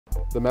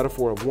The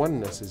metaphor of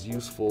oneness is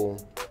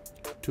useful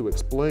to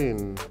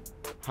explain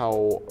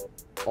how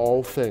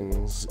all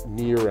things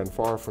near and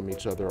far from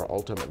each other are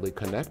ultimately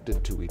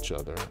connected to each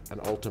other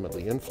and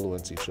ultimately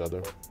influence each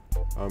other.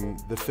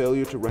 The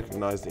failure to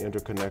recognize the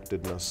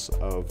interconnectedness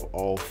of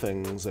all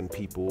things and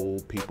people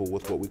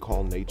with what we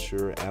call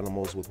nature,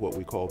 animals with what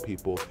we call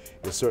people,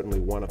 is certainly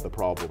one of the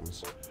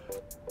problems.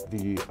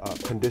 The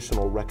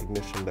conditional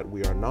recognition that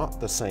we are not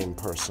the same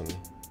person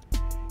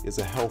is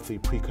a healthy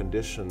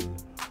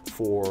precondition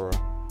for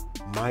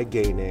my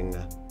gaining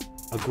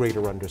a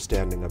greater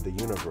understanding of the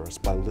universe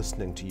by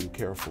listening to you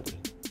carefully.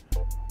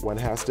 One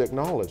has to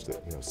acknowledge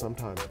that,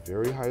 sometimes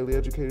very highly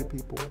educated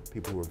people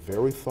who are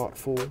very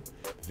thoughtful,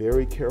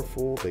 very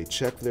careful, they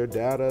check their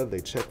data,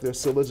 they check their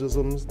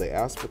syllogisms, they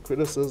ask for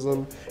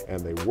criticism, and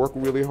they work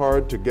really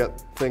hard to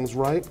get things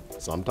right.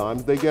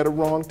 Sometimes they get it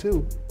wrong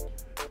too.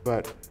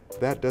 But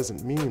that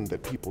doesn't mean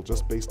that people,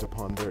 just based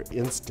upon their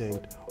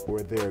instinct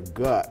or their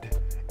gut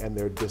and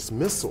their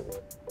dismissal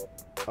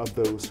of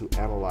those who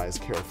analyze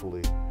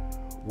carefully,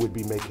 would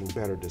be making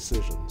better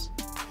decisions.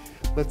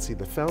 Let's see,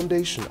 the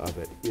foundation of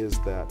it is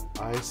that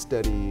I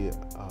study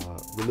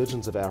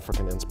religions of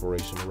African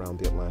inspiration around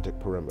the Atlantic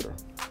perimeter.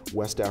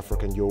 West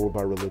African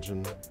Yoruba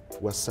religion,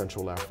 West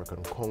Central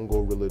African Congo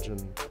religion,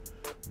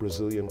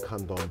 Brazilian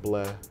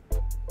Candomblé,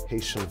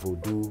 Haitian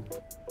Vodou,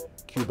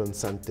 Cuban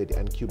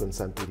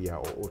Santeria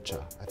or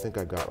Ocha. I think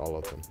I got all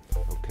of them,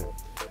 okay.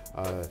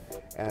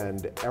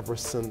 And ever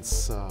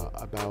since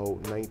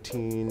about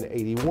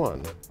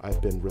 1981,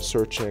 I've been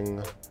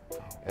researching,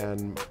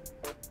 and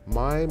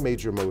my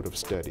major mode of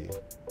study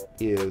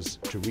is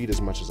to read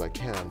as much as I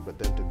can, but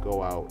then to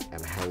go out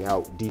and hang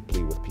out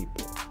deeply with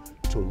people,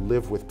 to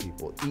live with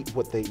people, eat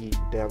what they eat,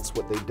 dance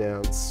what they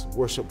dance,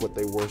 worship what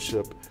they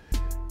worship,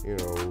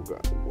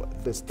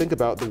 think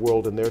about the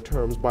world in their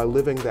terms by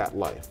living that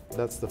life.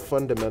 That's the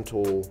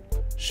fundamental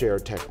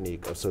shared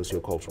technique of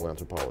sociocultural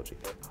anthropology.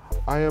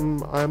 I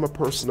am a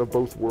person of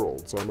both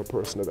worlds. I'm a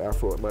person of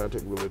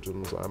Afro-Atlantic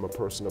religions. I'm a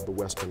person of the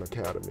Western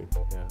Academy.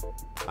 Yeah.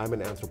 I'm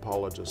an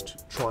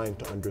anthropologist trying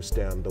to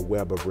understand the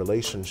web of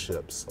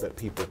relationships that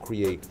people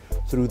create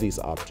through these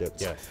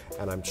objects. Yes.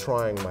 And I'm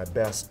trying my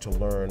best to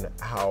learn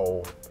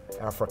how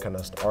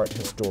Africanist art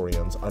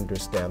historians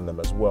understand them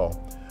as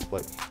well.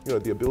 Like,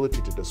 the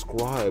ability to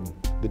describe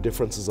the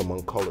differences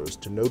among colors,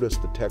 to notice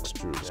the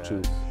textures, yes,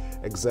 to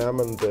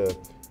examine the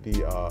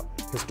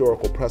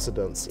historical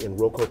precedents in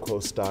Rococo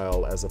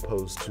style as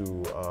opposed to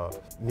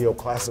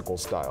neoclassical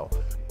style.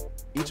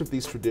 Each of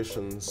these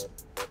traditions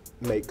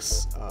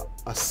makes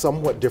a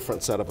somewhat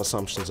different set of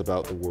assumptions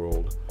about the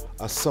world,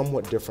 a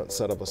somewhat different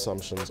set of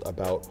assumptions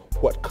about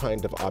what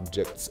kind of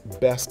objects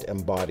best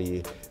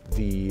embody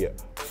the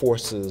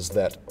forces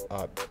that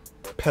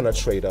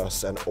penetrate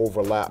us and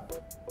overlap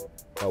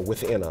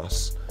within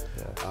us.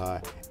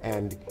 Yes.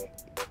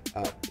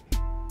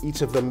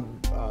 Each of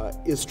them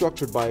is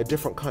structured by a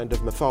different kind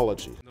of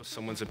mythology.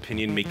 Someone's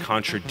opinion may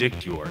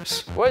contradict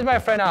yours. Where's my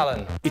friend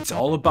Alan? It's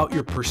all about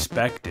your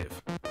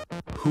perspective.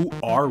 Who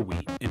are we,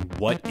 and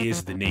what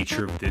is the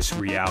nature of this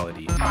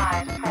reality?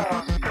 5,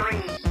 4,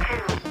 3, 2,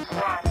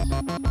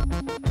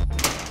 1.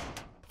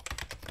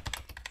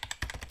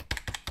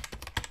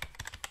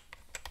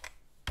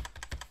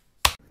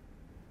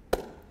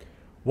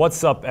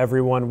 What's up,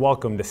 everyone?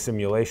 Welcome to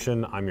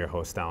Simulation. I'm your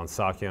host, Alan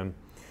Sakyan.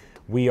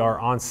 We are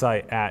on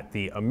site at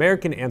the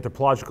American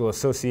Anthropological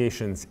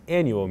Association's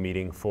annual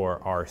meeting for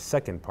our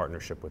second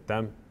partnership with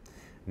them,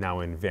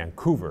 now in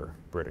Vancouver,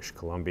 British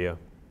Columbia.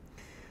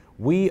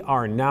 We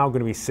are now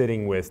going to be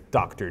sitting with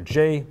Dr.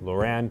 J.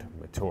 Lorand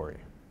Matory,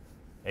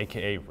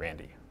 aka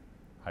Randy.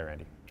 Hi,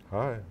 Randy.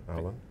 Hi,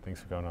 Alan. Thanks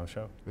for coming on the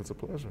show. It's a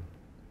pleasure.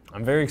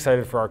 I'm very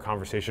excited for our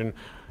conversation.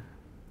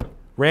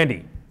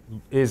 Randy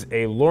is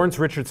a Lawrence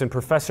Richardson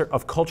Professor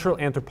of Cultural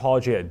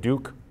Anthropology at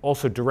Duke,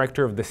 also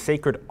Director of the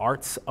Sacred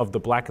Arts of the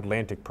Black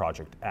Atlantic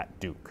Project at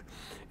Duke.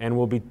 And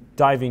we'll be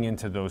diving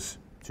into those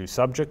two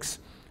subjects.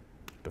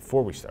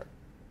 Before we start,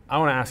 I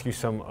want to ask you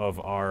some of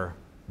our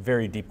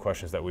very deep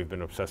questions that we've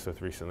been obsessed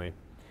with recently.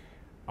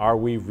 Are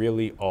we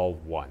really all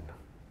one?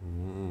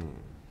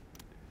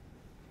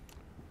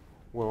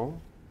 Well,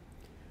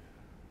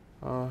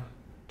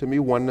 to me,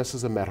 oneness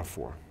is a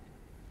metaphor.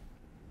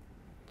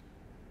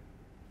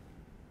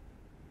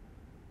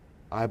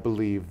 I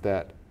believe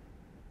that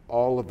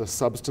all of the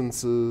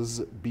substances,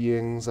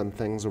 beings, and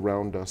things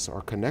around us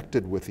are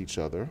connected with each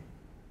other,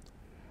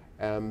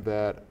 and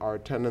that our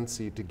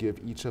tendency to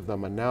give each of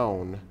them a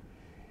noun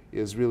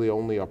is really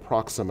only a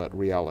proximate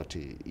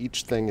reality.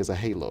 Each thing is a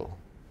halo.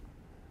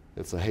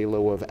 It's a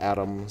halo of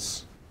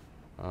atoms,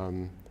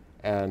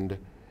 and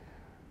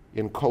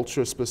in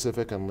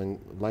culture-specific and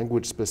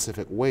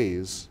language-specific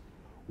ways,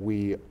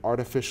 we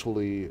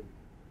artificially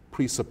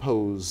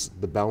presuppose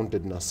the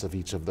boundedness of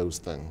each of those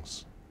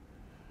things,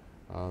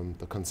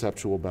 the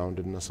conceptual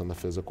boundedness and the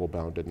physical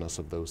boundedness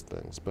of those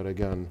things. But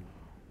again,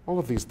 all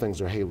of these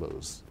things are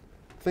halos.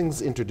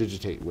 Things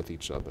interdigitate with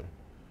each other.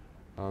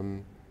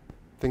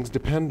 Things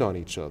depend on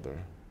each other.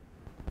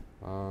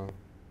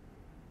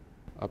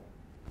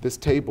 This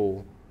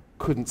table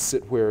couldn't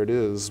sit where it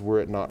is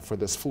were it not for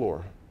this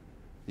floor.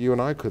 You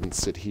and I couldn't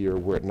sit here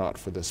were it not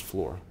for this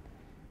floor.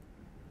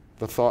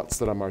 The thoughts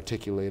that I'm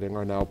articulating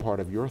are now part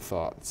of your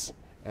thoughts,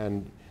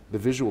 and the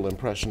visual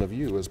impression of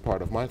you is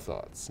part of my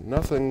thoughts.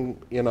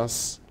 Nothing in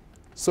us,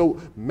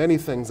 so many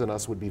things in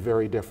us would be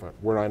very different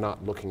were I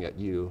not looking at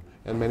you,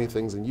 and many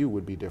things in you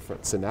would be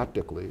different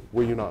synaptically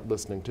were you not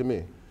listening to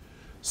me.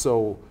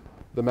 So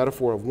the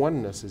metaphor of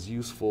oneness is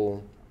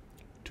useful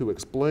to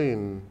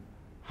explain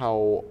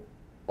how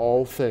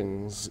all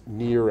things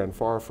near and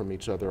far from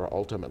each other are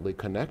ultimately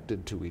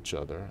connected to each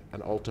other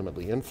and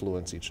ultimately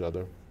influence each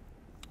other.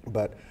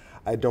 But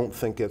I don't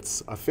think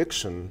it's a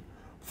fiction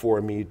for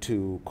me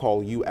to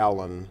call you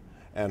Alan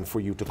and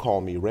for you to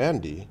call me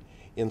Randy,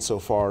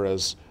 insofar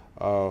as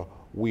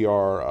we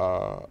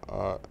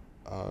are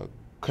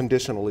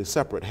conditionally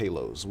separate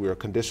halos. We are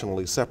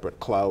conditionally separate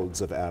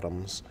clouds of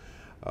atoms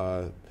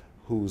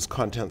whose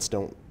contents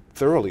don't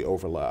thoroughly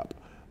overlap.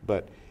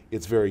 But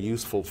it's very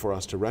useful for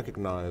us to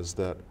recognize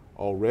that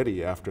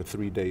already after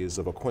 3 days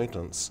of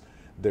acquaintance,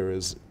 there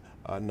is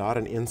not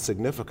an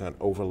insignificant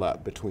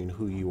overlap between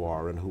who you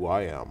are and who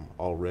I am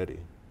already.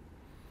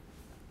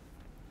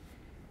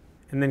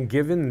 And then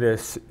given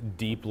this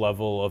deep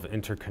level of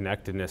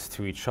interconnectedness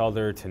to each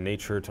other, to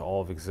nature, to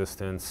all of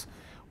existence,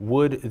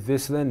 would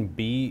this then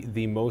be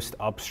the most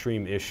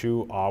upstream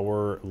issue,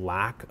 our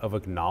lack of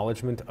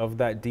acknowledgement of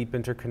that deep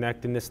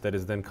interconnectedness that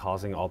is then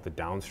causing all the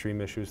downstream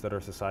issues that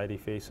our society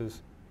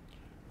faces?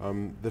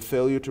 The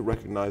failure to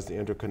recognize the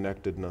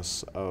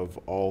interconnectedness of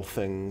all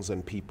things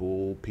and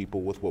people,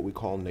 people with what we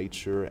call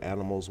nature,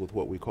 animals with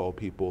what we call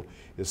people,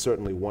 is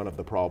certainly one of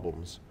the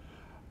problems.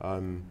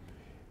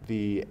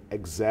 The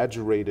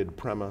exaggerated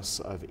premise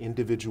of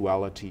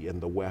individuality in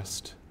the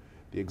West,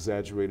 the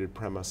exaggerated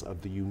premise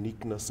of the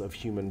uniqueness of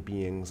human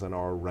beings and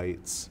our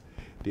rights,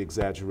 the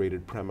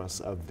exaggerated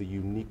premise of the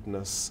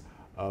uniqueness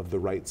of the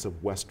rights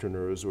of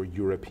Westerners or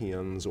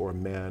Europeans or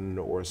men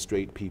or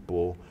straight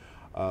people,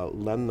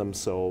 lend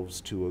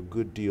themselves to a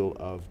good deal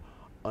of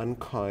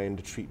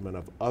unkind treatment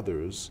of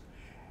others,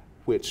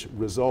 which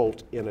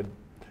result in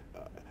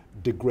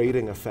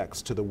degrading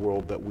effects to the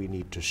world that we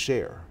need to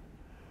share.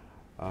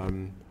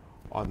 On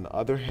the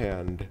other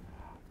hand,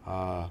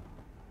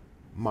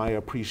 my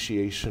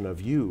appreciation of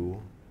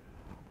you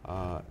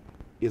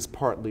is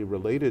partly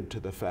related to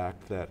the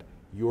fact that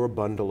your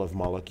bundle of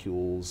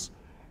molecules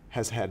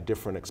has had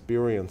different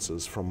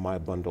experiences from my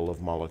bundle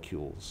of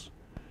molecules.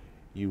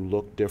 You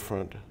look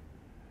different.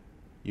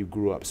 You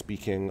grew up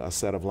speaking a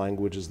set of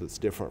languages that's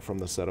different from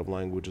the set of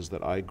languages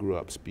that I grew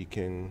up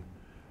speaking.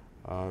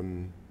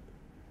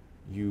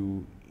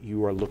 You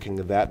are looking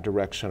in that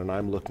direction and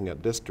I'm looking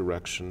at this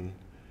direction.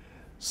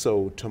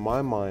 So to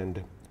my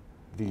mind,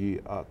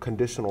 the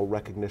conditional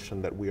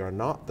recognition that we are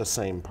not the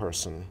same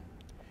person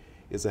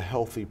is a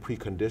healthy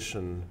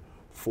precondition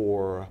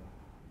for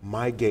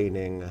my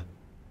gaining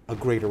a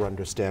greater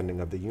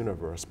understanding of the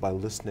universe by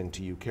listening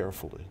to you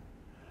carefully.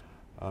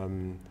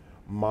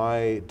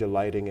 My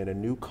delighting in a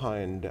new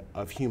kind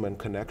of human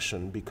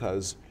connection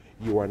because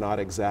you are not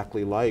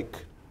exactly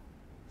like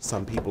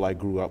some people I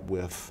grew up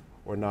with,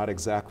 or not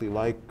exactly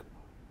like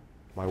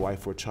my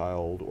wife or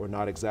child, or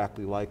not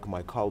exactly like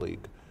my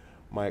colleague.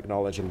 My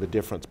acknowledging the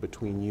difference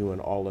between you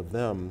and all of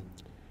them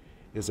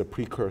is a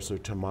precursor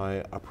to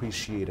my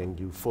appreciating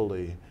you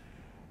fully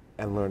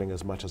and learning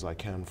as much as I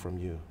can from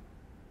you.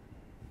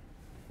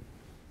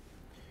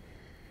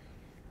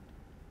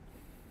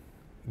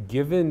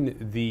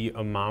 Given the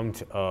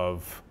amount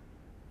of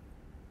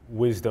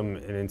wisdom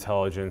and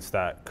intelligence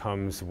that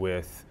comes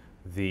with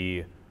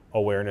the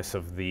awareness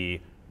of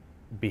the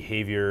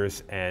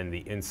behaviors and the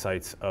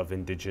insights of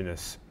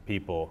indigenous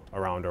people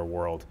around our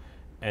world,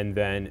 and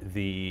then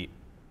the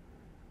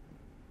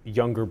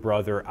younger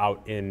brother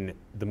out in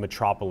the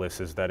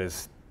metropolises that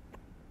is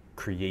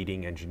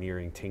creating,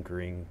 engineering,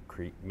 tinkering,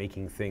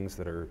 making things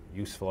that are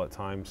useful at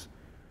times,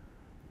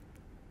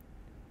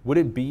 would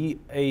it be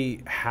a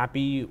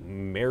happy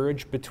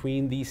marriage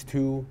between these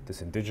two,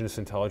 this indigenous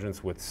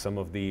intelligence with some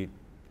of the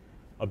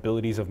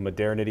abilities of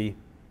modernity,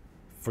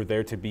 for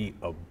there to be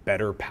a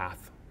better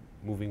path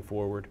moving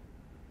forward?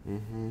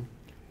 Mm-hmm.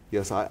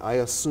 Yes, I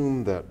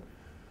assume that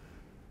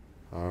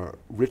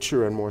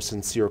richer and more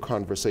sincere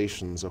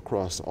conversations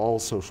across all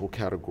social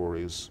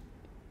categories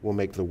will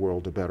make the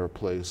world a better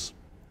place.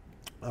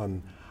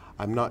 I'm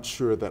not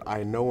sure that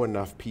I know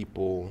enough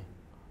people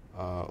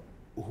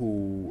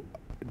who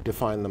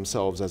define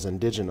themselves as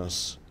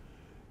indigenous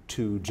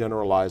to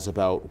generalize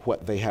about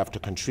what they have to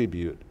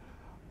contribute.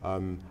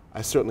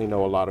 I certainly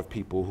know a lot of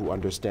people who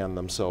understand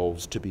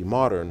themselves to be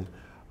modern,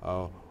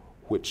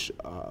 which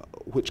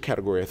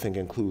category I think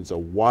includes a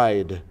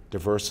wide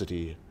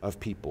diversity of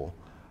people.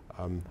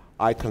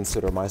 I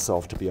consider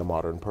myself to be a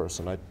modern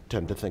person. I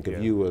tend to think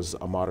of you as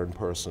a modern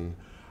person,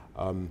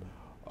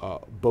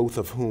 both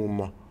of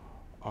whom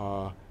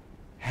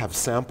have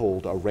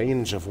sampled a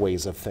range of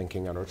ways of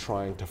thinking and are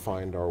trying to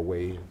find our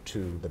way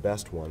to the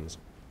best ones.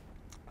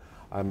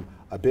 I'm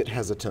a bit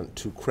hesitant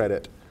to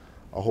credit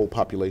a whole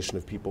population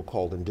of people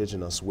called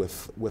indigenous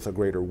with a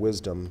greater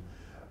wisdom,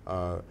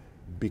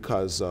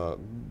 because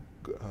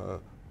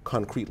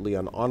concretely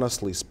and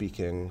honestly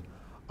speaking,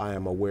 I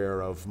am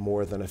aware of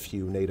more than a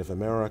few Native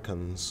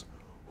Americans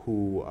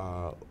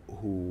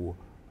who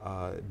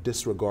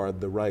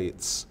disregard the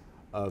rights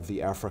of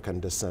the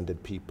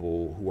African-descended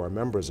people who are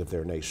members of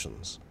their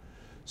nations.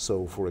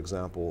 So, for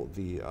example,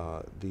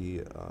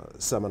 the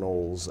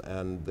Seminoles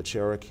and the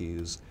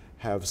Cherokees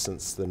have,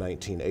 since the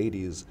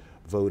 1980s,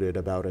 voted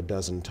about a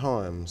dozen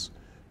times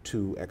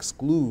to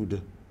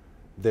exclude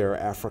their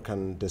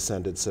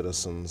African-descended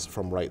citizens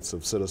from rights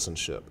of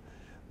citizenship.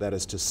 That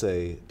is to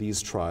say,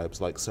 these tribes,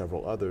 like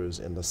several others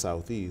in the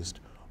Southeast,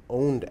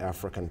 owned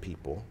African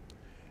people.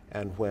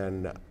 And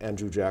when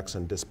Andrew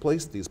Jackson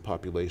displaced these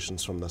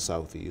populations from the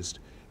Southeast,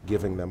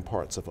 giving them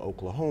parts of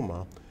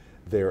Oklahoma,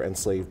 their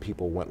enslaved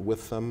people went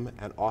with them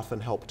and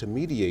often helped to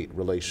mediate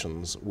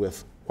relations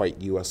with white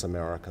U.S.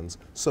 Americans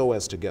so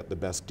as to get the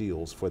best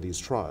deals for these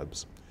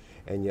tribes.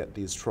 And yet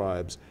these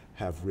tribes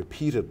have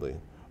repeatedly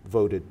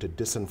voted to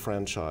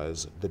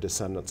disenfranchise the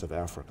descendants of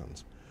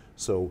Africans.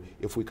 So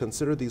if we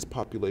consider these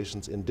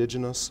populations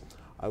indigenous,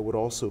 I would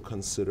also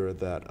consider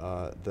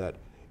that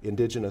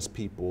indigenous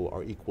people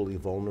are equally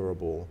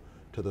vulnerable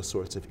to the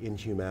sorts of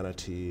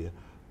inhumanity,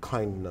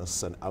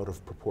 kindness, and out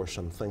of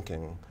proportion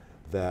thinking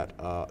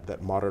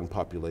that modern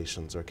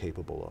populations are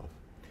capable of.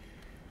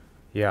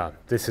 Yeah,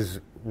 this is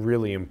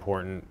really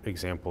important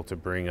example to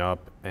bring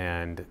up,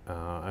 and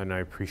I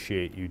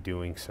appreciate you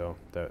doing so.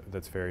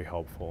 That's very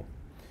helpful.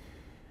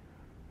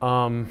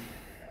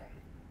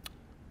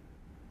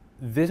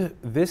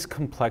 This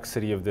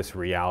complexity of this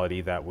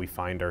reality that we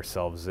find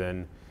ourselves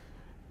in,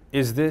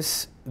 is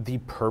this the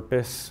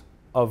purpose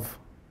of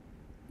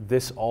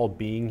this all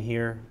being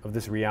here, of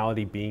this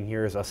reality being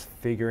here, is us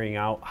figuring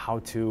out how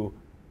to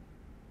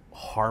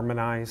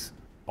harmonize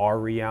our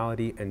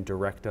reality and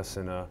direct us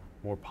in a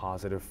more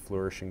positive,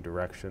 flourishing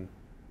direction?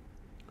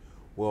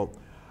 Well,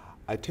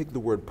 I take the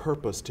word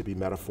purpose to be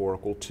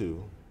metaphorical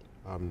too.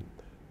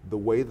 The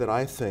way that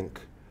I think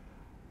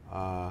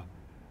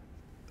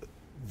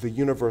the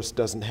universe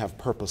doesn't have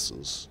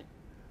purposes.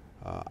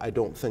 I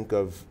don't think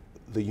of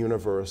the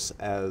universe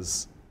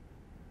as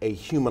a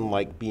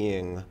human-like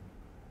being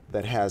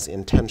that has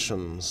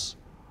intentions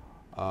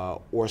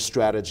or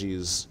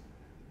strategies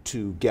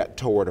to get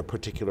toward a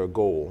particular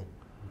goal.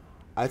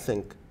 I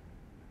think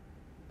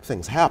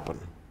things happen.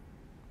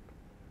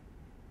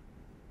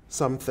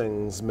 Some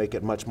things make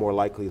it much more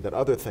likely that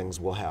other things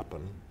will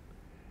happen.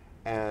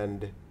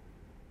 And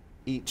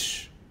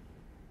each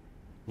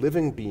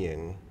living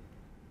being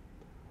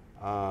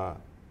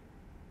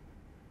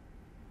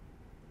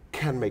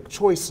can make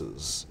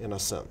choices, in a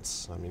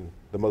sense. I mean,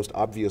 the most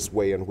obvious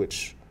way in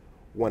which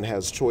one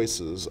has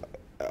choices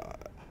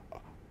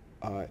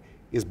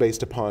is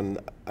based upon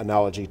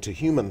analogy to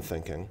human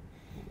thinking.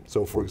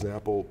 So, for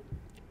example,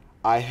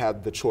 I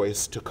had the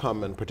choice to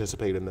come and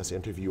participate in this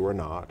interview or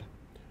not.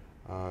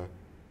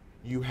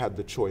 You had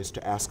the choice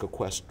to ask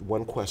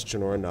one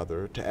question or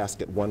another, to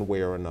ask it one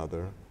way or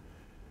another,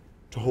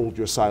 to hold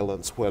your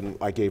silence when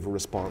I gave a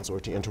response or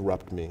to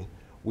interrupt me.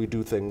 We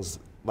do things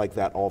like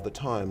that all the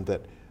time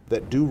that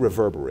do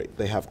reverberate.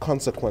 They have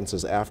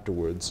consequences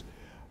afterwards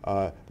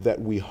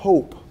that we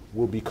hope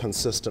will be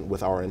consistent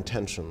with our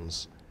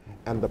intentions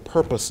and the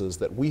purposes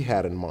that we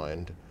had in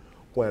mind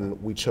when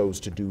we chose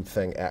to do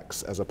thing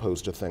X as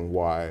opposed to thing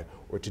Y,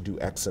 or to do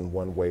X in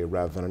one way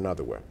rather than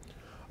another way.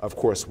 Of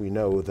course, we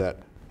know that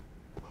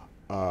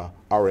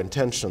our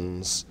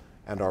intentions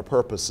and our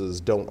purposes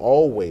don't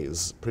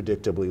always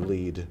predictably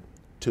lead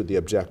to the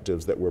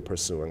objectives that we're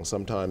pursuing.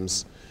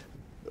 Sometimes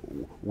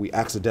we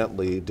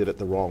accidentally did it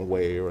the wrong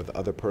way, or the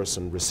other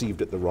person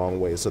received it the wrong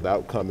way, so the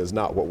outcome is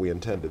not what we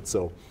intended.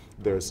 So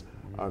there's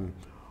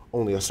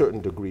only a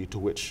certain degree to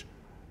which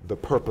the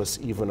purpose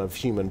even of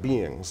human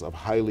beings, of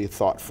highly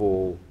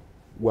thoughtful,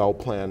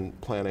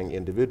 planning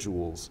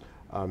individuals,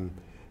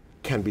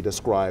 can be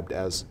described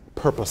as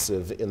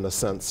purposive in the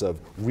sense of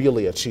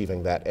really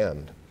achieving that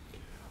end.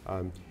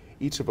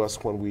 Each of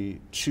us, when we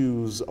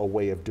choose a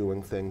way of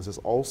doing things, is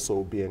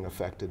also being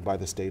affected by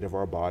the state of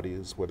our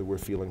bodies, whether we're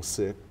feeling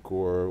sick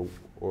or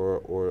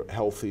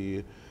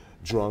healthy,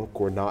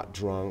 drunk or not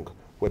drunk,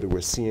 whether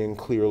we're seeing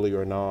clearly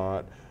or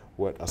not,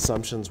 what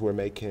assumptions we're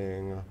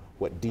making,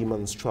 what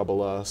demons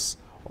trouble us.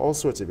 All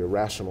sorts of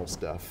irrational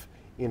stuff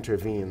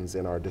intervenes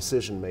in our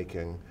decision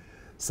making,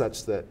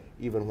 such that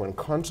even when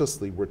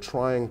consciously we're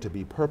trying to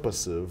be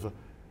purposive,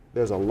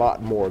 there's a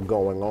lot more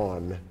going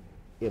on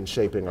in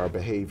shaping our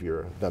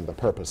behavior than the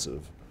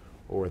purposive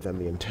or than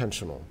the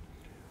intentional.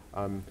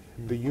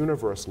 The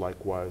universe,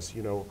 likewise,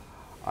 you know,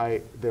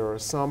 there are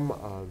some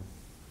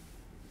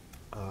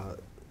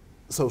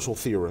social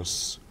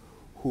theorists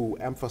who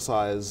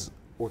emphasize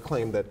or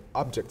claim that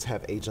objects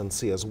have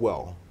agency as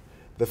well.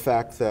 The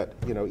fact that,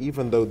 you know,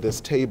 even though this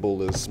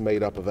table is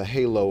made up of a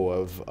halo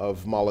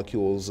of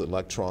molecules,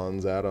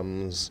 electrons,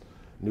 atoms,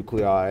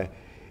 nuclei,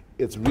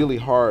 it's really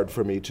hard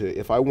for me to,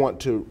 if I want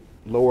to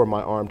lower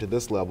my arm to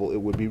this level, it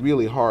would be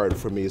really hard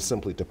for me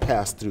simply to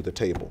pass through the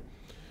table.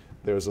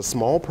 There's a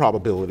small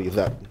probability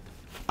that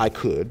I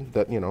could,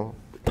 that, you know,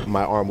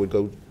 my arm would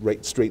go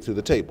right straight through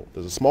the table.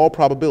 There's a small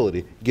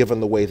probability given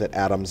the way that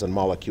atoms and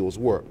molecules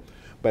work,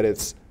 but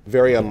it's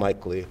very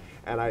unlikely,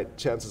 and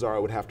chances are I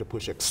would have to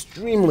push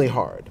extremely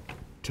hard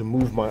to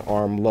move my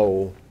arm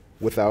low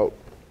without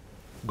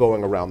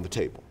going around the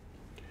table.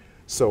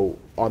 So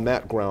on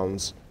that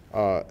grounds,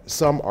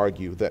 some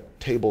argue that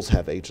tables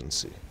have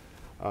agency.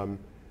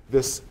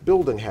 This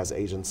building has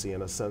agency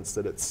in a sense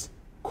that it's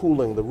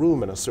cooling the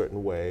room in a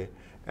certain way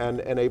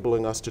and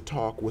enabling us to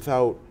talk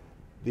without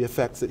the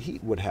effects that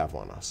heat would have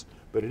on us.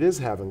 But it is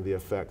having the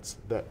effects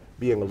that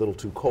being a little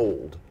too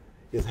cold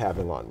is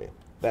having on me.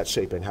 That's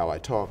shaping how I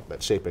talk,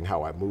 that's shaping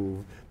how I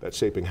move, that's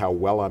shaping how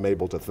well I'm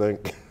able to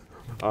think.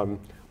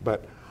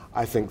 But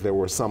I think there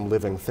were some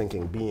living,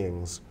 thinking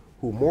beings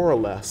who more or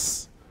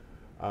less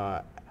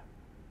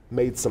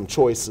made some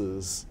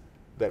choices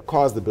that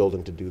caused the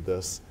building to do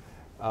this.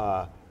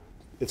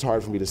 It's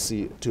hard for me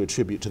to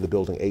attribute to the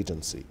building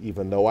agency,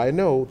 even though I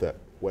know that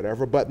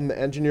whatever button the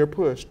engineer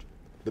pushed,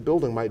 the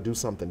building might do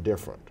something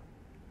different.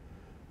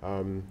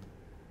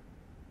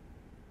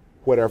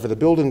 Whatever the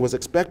building was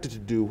expected to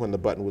do when the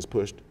button was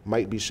pushed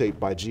might be shaped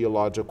by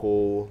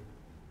geological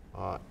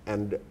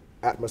and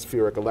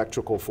atmospheric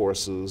electrical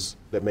forces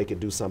that make it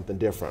do something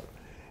different.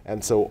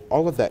 And so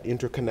all of that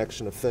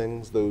interconnection of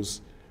things,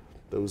 those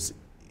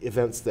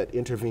events that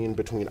intervene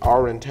between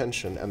our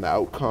intention and the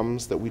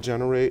outcomes that we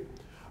generate,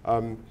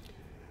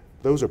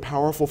 those are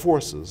powerful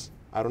forces.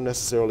 I don't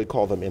necessarily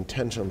call them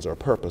intentions or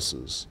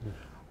purposes.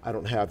 I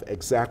don't have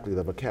exactly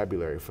the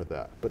vocabulary for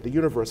that, but the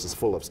universe is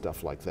full of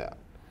stuff like that.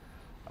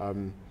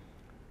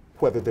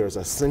 Whether there's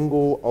a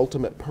single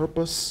ultimate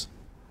purpose,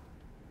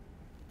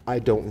 I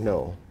don't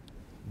know,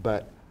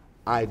 but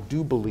I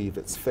do believe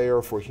it's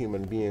fair for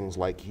human beings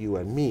like you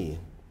and me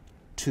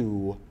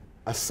to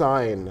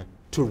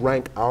to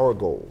rank our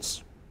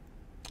goals.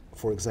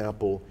 For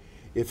example,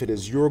 if it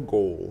is your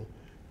goal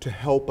to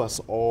help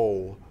us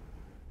all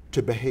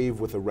to behave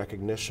with a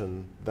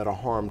recognition that a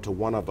harm to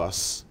one of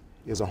us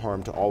is a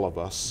harm to all of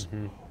us,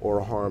 or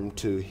a harm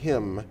to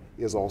him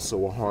is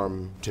also a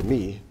harm to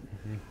me,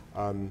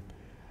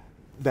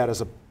 that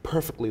is a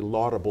perfectly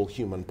laudable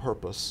human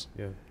purpose.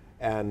 Yeah.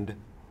 And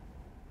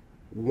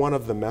one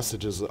of the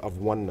messages of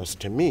oneness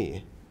to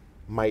me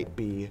might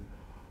be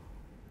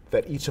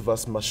that each of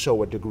us must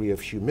show a degree of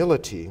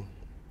humility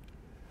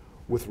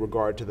with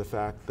regard to the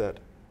fact that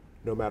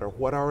no matter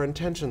what our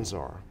intentions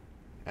are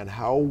and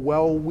how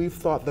well we've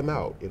thought them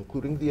out,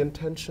 including the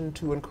intention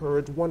to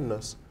encourage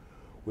oneness,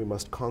 we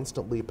must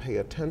constantly pay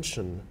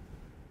attention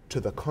to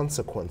the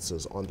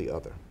consequences on the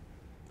other.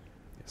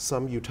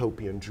 Some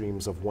utopian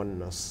dreams of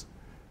oneness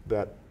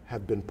that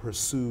have been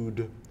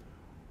pursued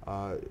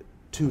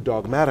too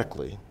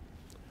dogmatically,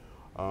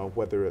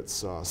 whether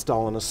it's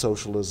Stalinist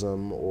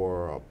socialism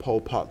or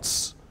Pol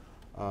Pot's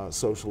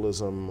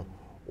socialism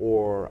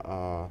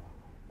or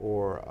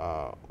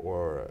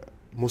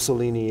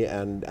Mussolini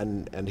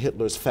and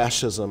Hitler's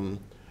fascism,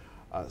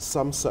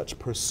 some such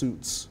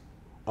pursuits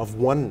of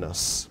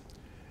oneness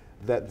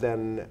that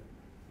then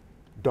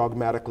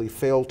dogmatically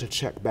fail to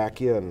check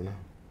back in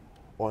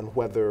on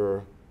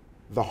whether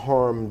the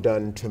harm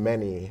done to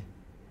many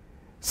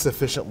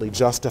sufficiently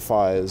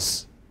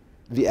justifies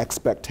the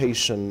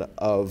expectation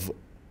of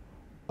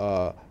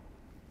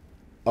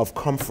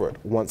comfort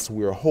once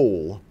we're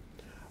whole.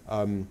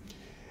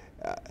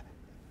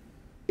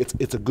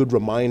 It's a good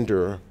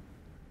reminder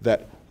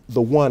that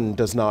the one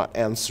does not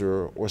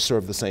answer or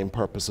serve the same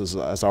purposes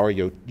as our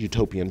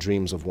utopian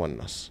dreams of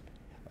oneness.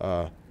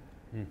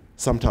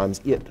 Sometimes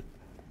it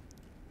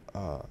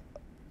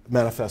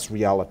manifests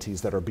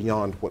realities that are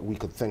beyond what we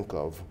could think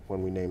of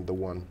when we named the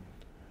one.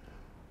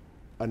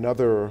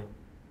 Another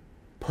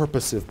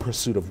purposive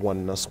pursuit of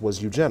oneness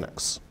was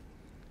eugenics,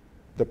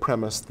 the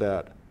premise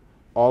that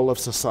all of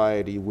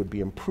society would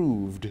be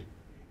improved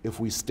if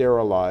we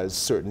sterilized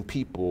certain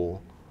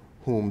people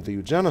whom the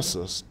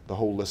eugenicist, the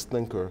holist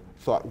thinker,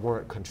 thought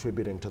weren't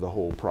contributing to the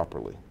whole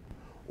properly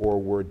or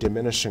were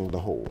diminishing the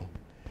whole.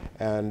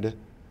 And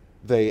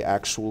they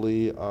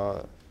actually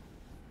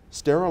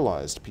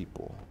sterilized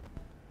people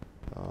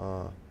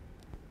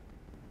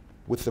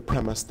with the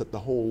premise that the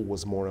whole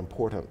was more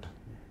important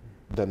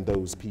than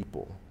those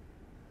people.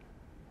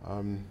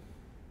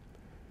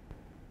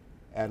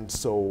 And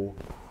so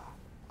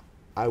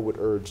I would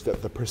urge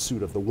that the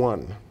pursuit of the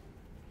one,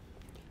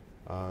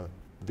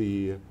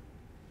 the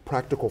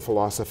practical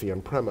philosophy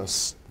and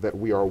premise that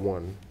we are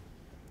one,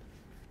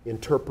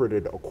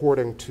 interpreted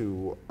according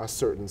to a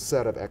certain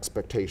set of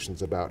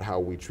expectations about how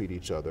we treat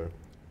each other,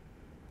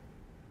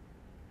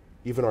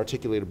 even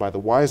articulated by the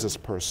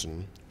wisest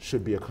person,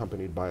 should be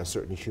accompanied by a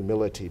certain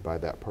humility by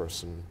that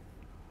person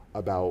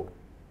about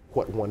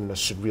what oneness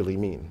should really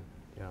mean.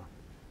 Yeah.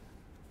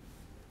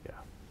 Yeah.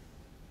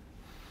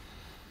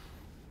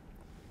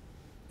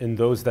 And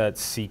those that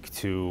seek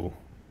to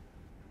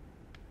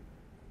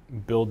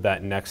build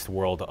that next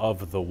world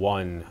of the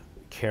one,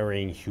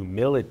 carrying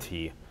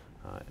humility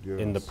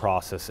in the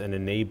process and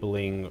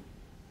enabling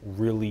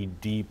really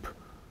deep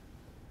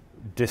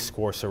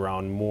discourse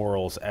around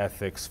morals,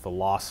 ethics,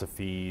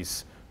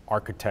 philosophies,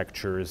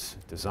 architectures,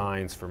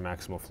 designs for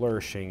maximal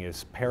flourishing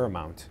is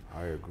paramount.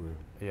 I agree.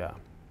 Yeah.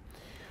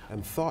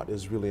 And thought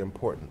is really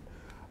important.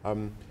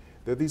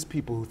 There are these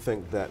people who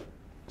think that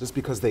just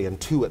because they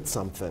intuit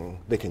something,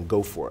 they can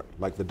go for it,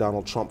 like the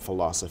Donald Trump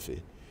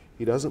philosophy.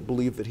 He doesn't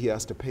believe that he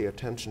has to pay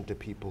attention to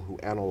people who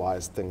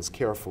analyze things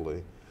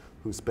carefully,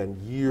 who spend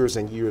years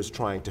and years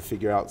trying to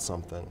figure out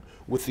something,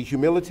 with the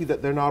humility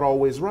that they're not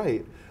always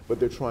right, but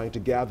they're trying to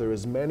gather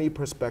as many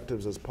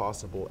perspectives as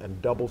possible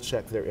and double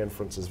check their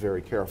inferences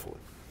very carefully.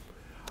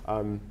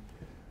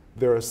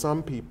 There are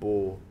some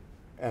people,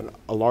 and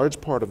a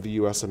large part of the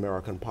US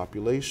American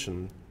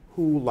population,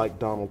 who, like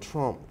Donald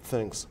Trump,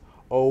 thinks,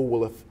 oh,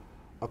 well, if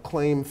a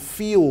claim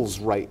feels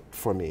right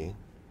for me,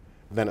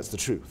 then it's the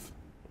truth.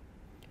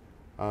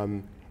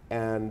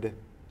 And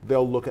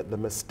they'll look at the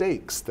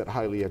mistakes that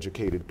highly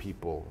educated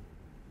people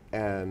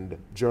and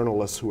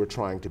journalists who are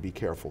trying to be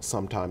careful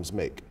sometimes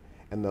make.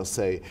 And they'll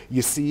say,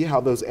 you see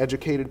how those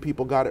educated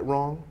people got it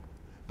wrong?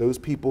 Those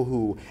people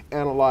who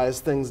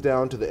analyze things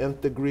down to the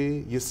nth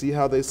degree, you see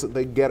how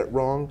they get it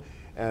wrong?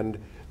 And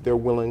they're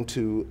willing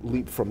to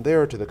leap from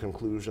there to the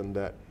conclusion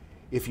that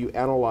if you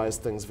analyze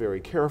things very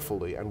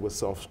carefully and with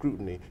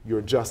self-scrutiny,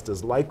 you're just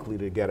as likely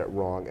to get it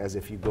wrong as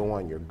if you go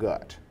on your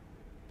gut.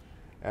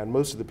 And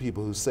most of the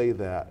people who say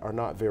that are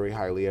not very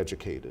highly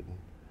educated.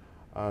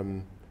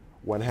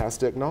 One has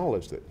to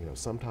acknowledge that,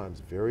 sometimes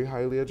very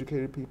highly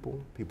educated people,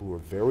 people who are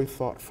very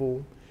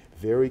thoughtful,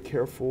 very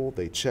careful,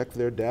 they check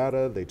their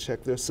data, they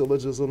check their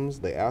syllogisms,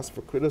 they ask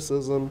for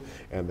criticism,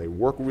 and they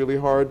work really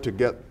hard to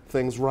get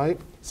things right.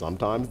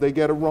 Sometimes they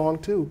get it wrong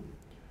too.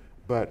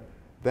 But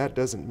that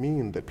doesn't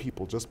mean that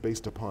people, just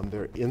based upon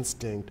their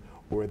instinct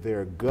or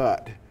their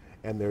gut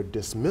and their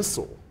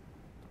dismissal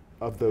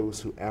of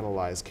those who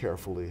analyze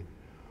carefully,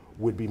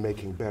 would be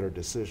making better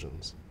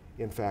decisions.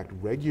 In fact,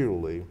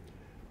 regularly,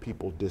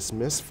 people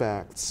dismiss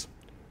facts,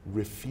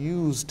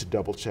 refuse to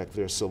double check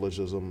their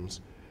syllogisms,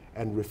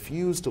 and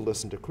refuse to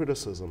listen to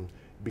criticism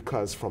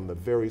because from the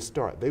very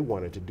start, they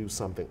wanted to do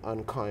something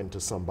unkind to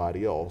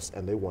somebody else,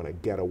 and they want to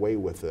get away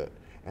with it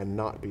and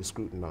not be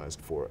scrutinized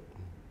for it.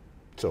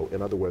 So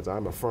in other words,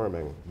 I'm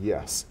affirming,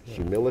 yes,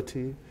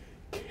 humility,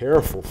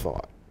 careful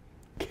thought,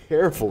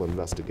 careful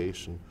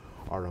investigation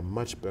are a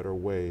much better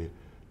way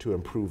to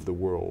improve the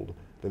world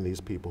than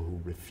these people who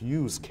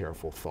refuse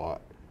careful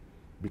thought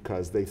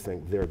because they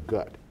think their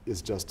gut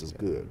is just as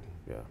good.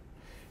 Yeah.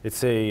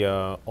 It's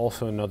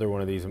also another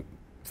one of these,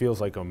 feels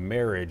like a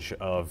marriage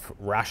of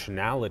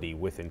rationality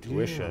with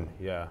intuition.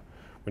 Yeah.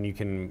 When you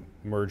can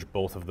merge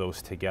both of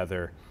those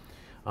together.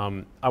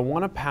 I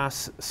want to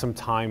pass some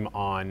time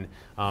on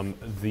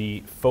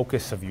the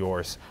focus of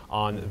yours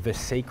on the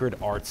sacred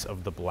arts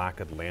of the Black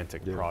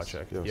Atlantic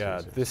Project.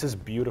 This is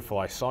beautiful.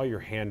 I saw your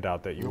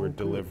handout that you were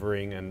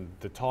delivering and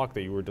the talk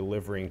that you were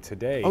delivering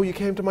today. Oh, you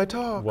came to my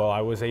talk? Well,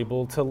 I was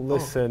able to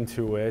listen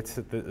to it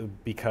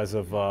because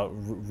of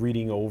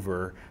reading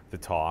over the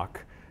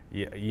talk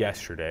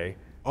yesterday.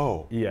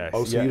 Oh, yes.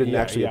 Oh, so you didn't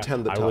actually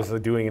attend the talk? I was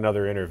doing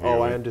another interview. Oh,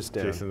 I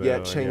understand.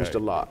 It changed a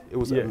lot. It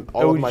was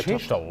all of my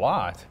changed a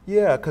lot.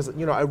 Yeah, because I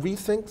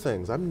rethink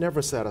things. I'm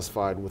never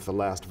satisfied with the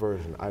last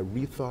version. I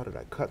rethought it.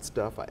 I cut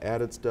stuff. I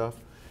added stuff,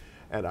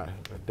 and I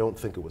don't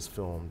think it was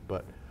filmed.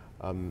 But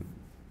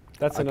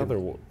that's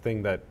another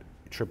thing that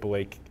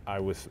AAA I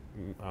was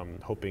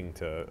hoping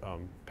to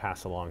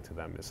pass along to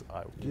them is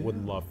I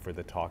would love for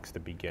the talks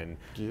to begin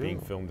being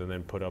filmed and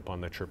then put up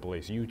on the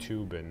AAA's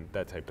YouTube and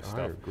that type of stuff.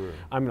 I agree.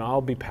 I mean, I'll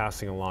be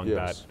passing along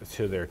that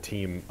to their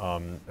team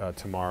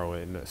tomorrow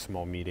in a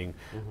small meeting.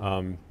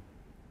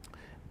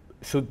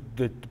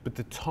 But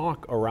the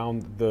talk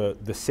around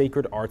the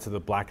sacred arts of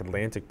the Black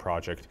Atlantic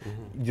Project,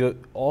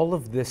 all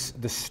of this,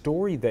 the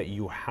story that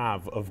you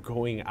have of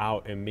going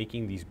out and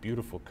making these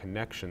beautiful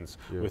connections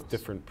with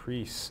different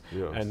priests,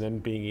 and then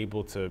being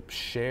able to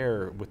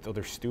share with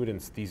other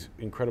students these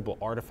incredible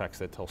artifacts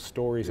that tell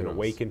stories and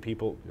awaken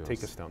people.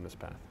 Take us down this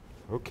path.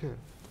 Okay.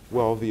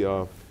 Well,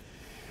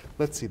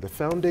 let's see, the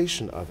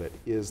foundation of it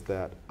is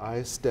that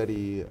I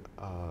study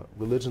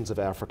religions of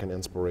African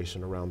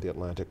inspiration around the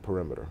Atlantic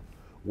perimeter.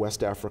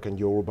 West African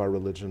Yoruba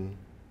religion,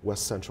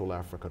 West Central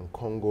African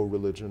Congo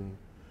religion,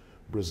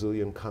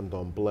 Brazilian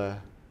Candomblé,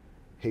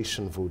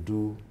 Haitian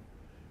Vodou,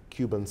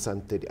 Cuban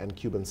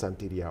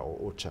Santeria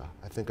or Ocha.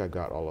 I think I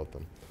got all of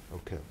them.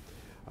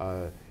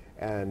 Okay.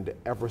 And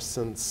ever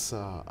since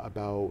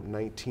about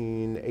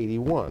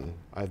 1981,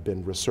 I've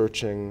been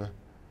researching,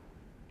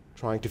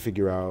 trying to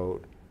figure out,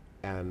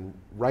 and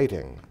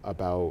writing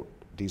about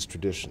these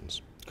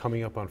traditions.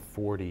 Coming up on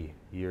 40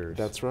 years.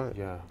 That's right.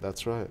 Yeah.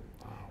 That's right.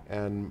 Wow.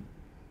 And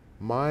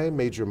my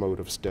major mode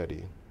of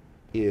study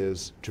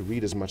is to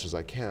read as much as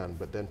I can,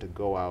 but then to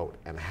go out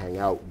and hang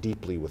out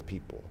deeply with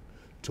people,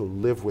 to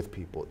live with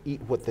people, eat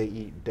what they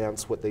eat,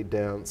 dance what they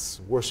dance,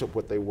 worship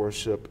what they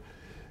worship,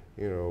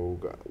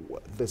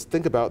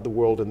 think about the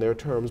world in their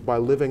terms by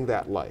living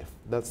that life.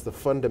 That's the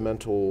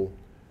fundamental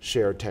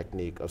shared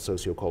technique of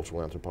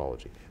sociocultural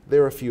anthropology.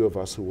 There are a few of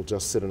us who will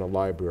just sit in a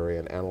library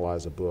and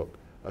analyze a book,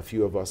 a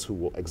few of us who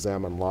will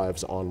examine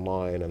lives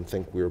online and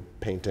think we're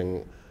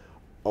painting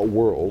a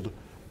world,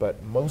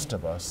 But most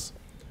of us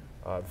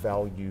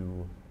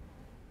value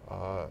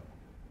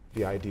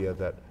the idea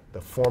that the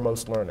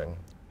foremost learning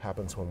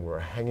happens when we're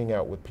hanging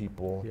out with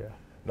people,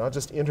 not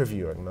just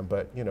interviewing them,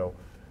 but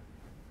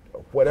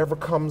whatever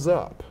comes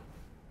up,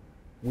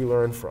 we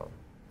learn from.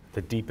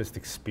 The deepest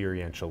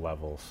experiential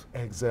levels.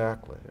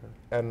 Exactly.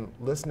 And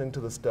listening to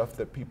the stuff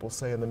that people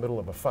say in the middle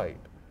of a fight,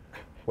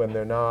 when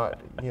they're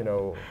not,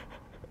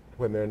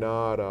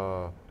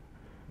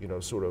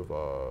 sort of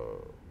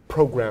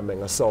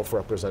programming a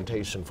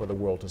self-representation for the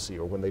world to see,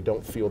 or when they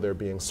don't feel they're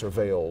being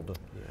surveilled,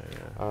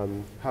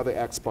 how they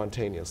act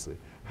spontaneously,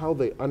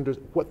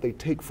 what they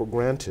take for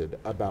granted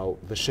about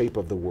the shape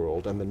of the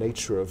world and the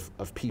nature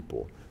of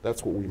people.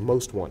 That's what we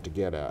most want to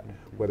get at,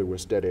 whether we're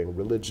studying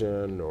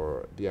religion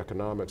or the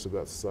economics of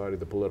that society,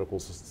 the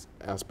political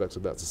aspects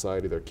of that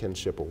society, their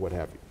kinship or what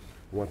have you.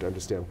 We want to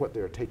understand what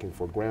they're taking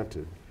for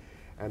granted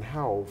and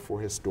how, for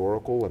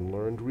historical and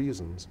learned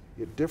reasons,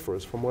 it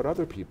differs from what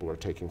other people are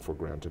taking for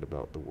granted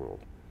about the world.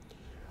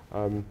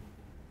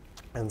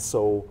 And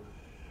so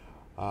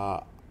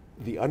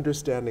the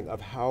understanding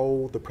of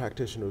how the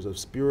practitioners of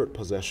spirit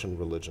possession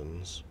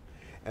religions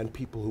and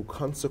people who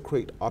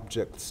consecrate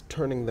objects,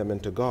 turning them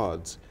into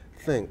gods,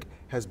 think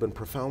has been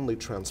profoundly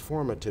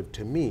transformative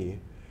to me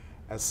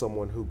as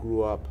someone who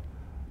grew up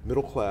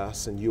middle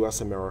class in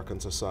US American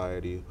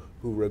society,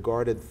 who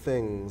regarded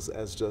things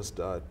as just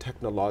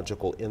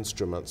technological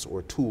instruments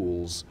or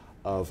tools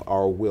of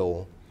our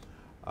will,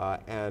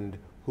 and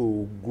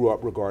who grew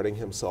up regarding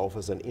himself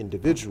as an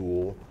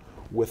individual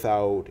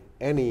without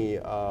any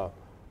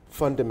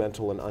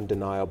fundamental and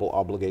undeniable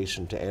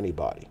obligation to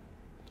anybody,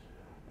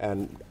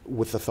 and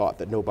with the thought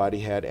that nobody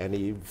had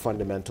any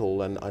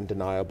fundamental and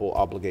undeniable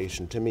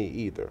obligation to me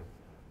either.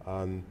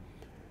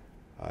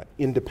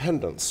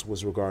 Independence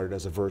was regarded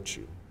as a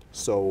virtue.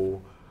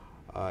 So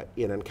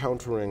in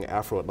encountering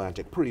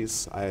Afro-Atlantic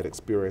priests, I had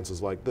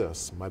experiences like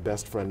this. My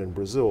best friend in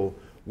Brazil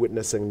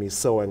witnessing me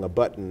sewing a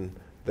button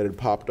that had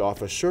popped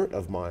off a shirt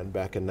of mine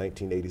back in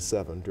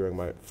 1987 during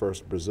my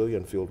first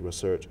Brazilian field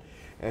research.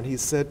 And he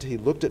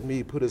looked at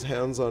me, put his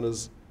hands on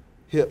his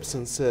hips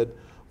and said,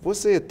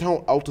 "Você é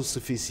tão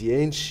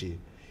autossuficiente.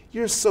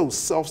 You're so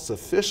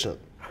self-sufficient."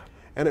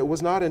 And it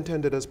was not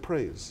intended as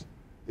praise.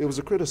 It was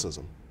a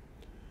criticism.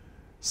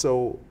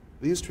 So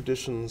these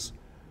traditions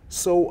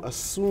so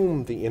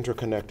assume the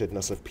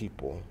interconnectedness of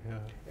people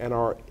and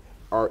our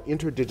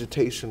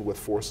interdigitation with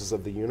forces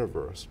of the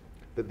universe,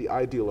 that the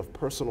ideal of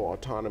personal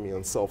autonomy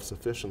and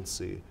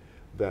self-sufficiency,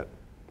 that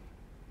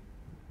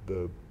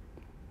the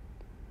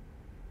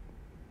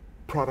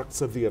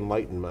products of the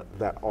Enlightenment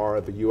that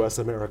are the US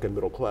American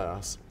middle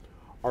class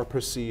are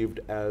perceived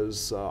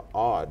as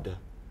odd,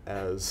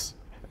 as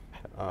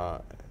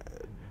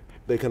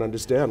they can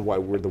understand why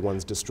we're the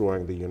ones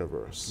destroying the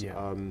universe.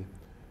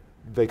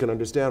 They can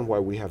understand why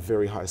we have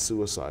very high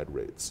suicide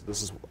rates.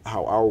 This is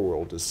how our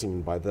world is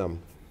seen by them.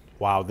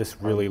 Wow,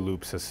 this really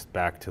loops us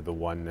back to the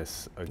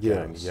oneness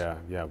again. Yes.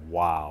 Yeah,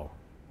 wow.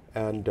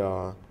 And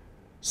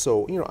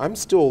so, I'm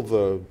still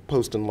the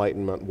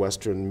post-Enlightenment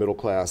Western middle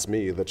class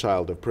me, the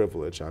child of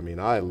privilege. I mean,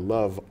 I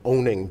love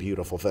owning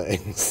beautiful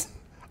things.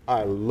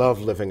 I love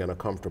living in a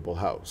comfortable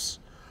house.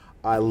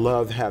 I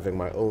love having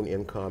my own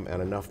income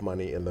and enough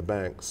money in the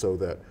bank so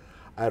that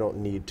I don't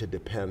need to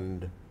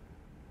depend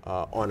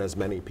on as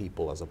many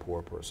people as a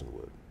poor person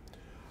would.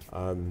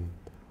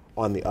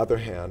 On the other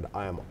hand,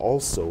 I am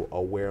also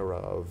aware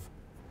of,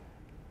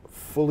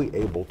 fully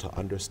able to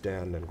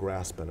understand and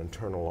grasp and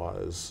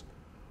internalize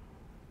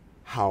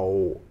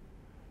how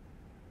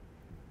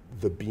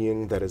the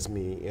being that is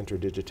me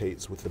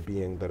interdigitates with the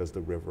being that is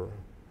the river,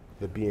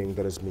 the being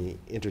that is me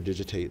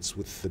interdigitates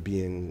with the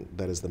being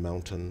that is the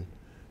mountain,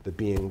 the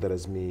being that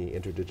is me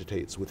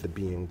interdigitates with the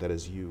being that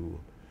is you,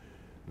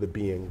 the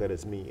being that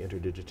is me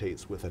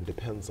interdigitates with and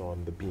depends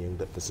on the being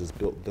that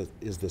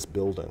this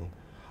building.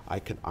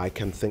 I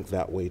can think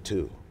that way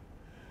too,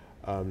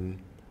 and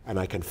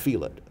I can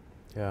feel it.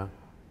 Yeah.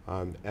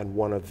 And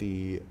one of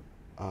the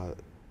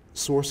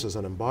sources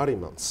and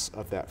embodiments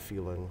of that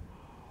feeling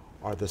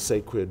are the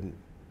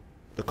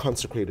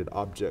consecrated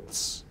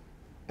objects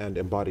and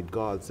embodied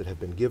gods that have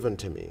been given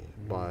to me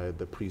by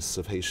the priests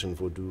of Haitian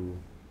Vodou,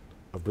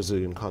 of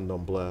Brazilian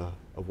Candomblé,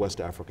 of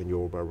West African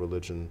Yoruba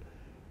religion,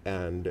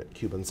 and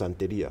Cuban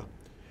Santeria.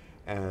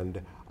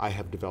 And I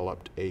have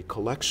developed a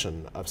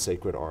collection of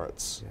sacred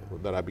arts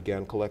that I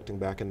began collecting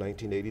back in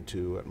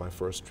 1982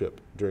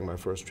 during my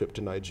first trip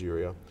to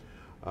Nigeria.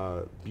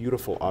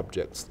 Beautiful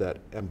objects that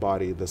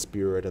embody the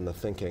spirit and the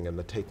thinking and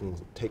the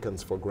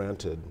takens for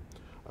granted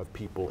of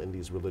people in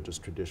these religious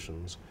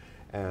traditions.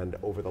 And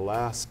over the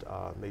last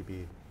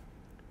maybe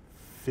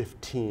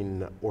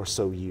 15 or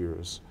so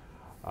years,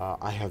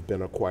 I have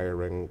been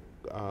acquiring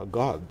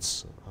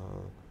gods.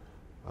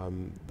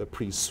 The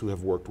priests who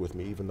have worked with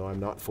me, even though I'm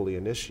not fully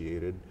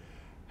initiated,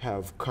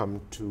 have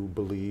come to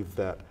believe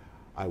that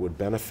I would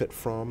benefit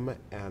from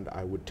and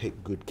I would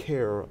take good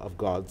care of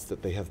gods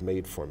that they have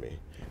made for me,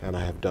 and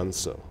I have done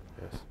so.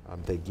 Yes.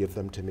 They give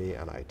them to me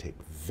and I take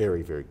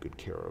very, very good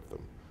care of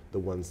them. The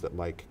ones that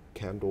like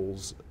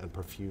candles and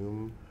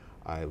perfume,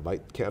 I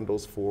light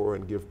candles for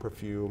and give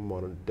perfume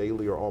on a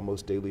daily or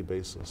almost daily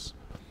basis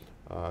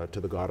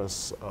to the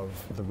goddess of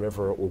the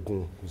river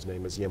Ogun, whose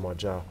name is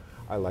Yemaja.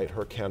 I light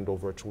her candle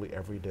virtually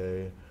every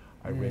day.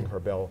 I ring her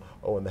bell.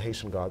 Oh, and the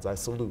Haitian gods, I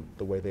salute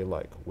the way they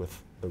like,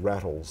 with the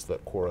rattles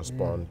that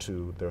correspond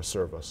to their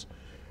service.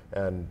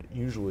 And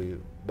usually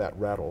that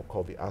rattle,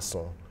 called the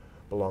asson,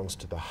 belongs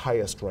to the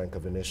highest rank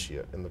of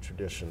initiate in the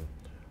tradition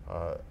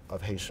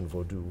of Haitian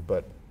Vodou,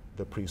 but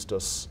the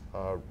priestess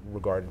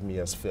regarded me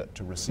as fit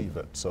to receive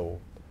it, so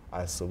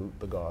I salute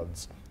the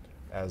gods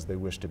as they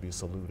wish to be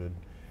saluted.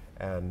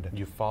 And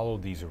you follow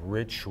these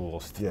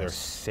rituals to their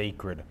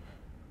sacred,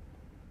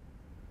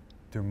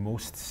 their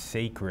most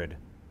sacred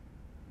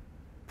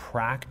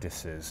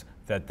practices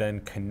that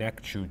then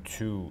connect you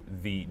to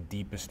the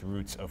deepest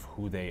roots of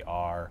who they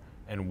are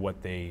and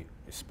what they,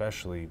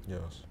 especially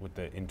with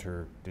the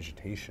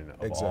interdigitation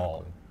of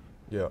all.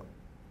 Yeah.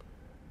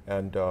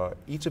 And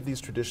each of these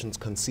traditions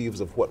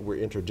conceives of what we're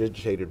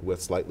interdigitated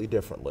with slightly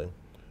differently,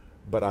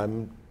 but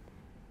I'm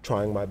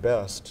trying my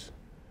best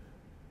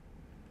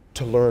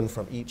to learn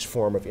from each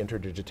form of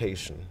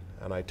interdigitation,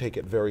 and I take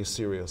it very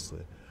seriously.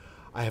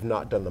 I have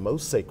not done the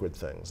most sacred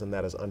things, and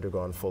that has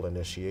undergone full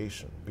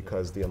initiation,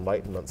 because the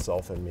enlightenment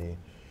self in me,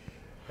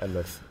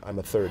 and I'm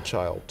a third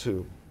child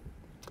too,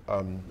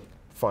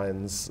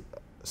 finds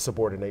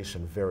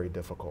subordination very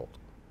difficult.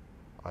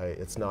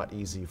 It's not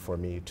easy for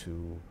me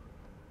to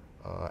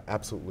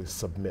absolutely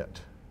submit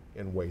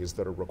in ways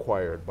that are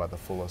required by the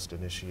fullest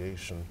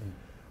initiation,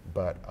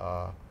 but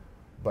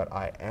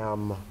I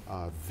am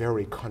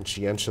very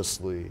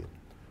conscientiously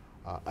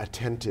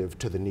attentive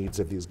to the needs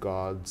of these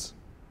gods.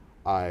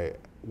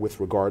 With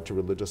regard to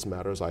religious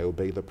matters, I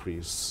obey the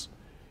priests.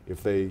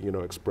 If they,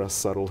 express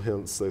subtle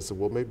hints, they say,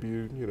 well, maybe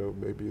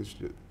you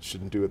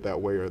shouldn't do it that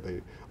way, or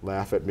they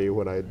laugh at me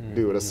when I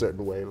do it a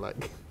certain way.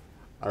 Like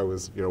I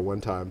was, one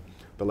time,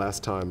 the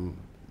last time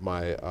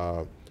my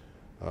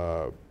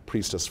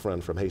priestess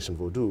friend from Haitian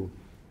Vodou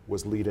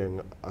was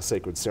leading a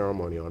sacred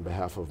ceremony on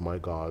behalf of my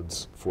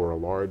gods for a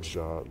large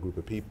group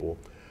of people.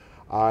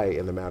 I,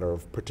 in the matter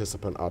of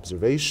participant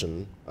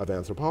observation of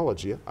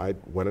anthropology, I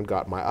went and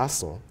got my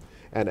asson,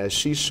 and as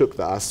she shook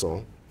the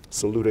asson,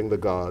 saluting the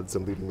gods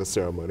and leading the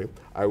ceremony,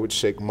 I would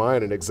shake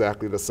mine in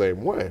exactly the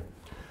same way.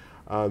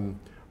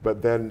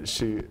 But then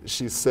she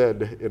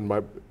said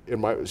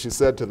she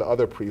said to the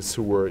other priests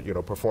who were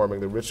performing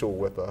the ritual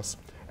with us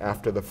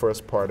after the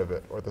first part of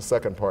it or the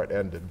second part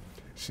ended,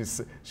 she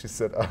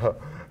said,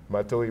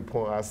 Matory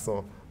pon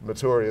asson,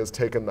 Matory has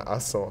taken the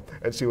asson,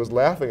 and she was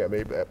laughing at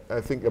me,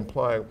 I think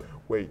implying,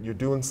 wait, you're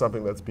doing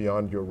something that's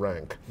beyond your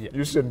rank. Yeah.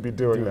 You shouldn't be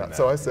doing that.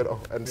 So I said, oh,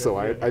 and so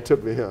I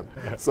took the hint.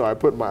 So I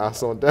put my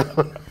asson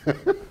down.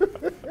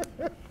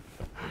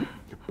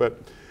 But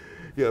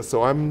yeah,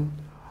 so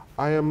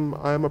I am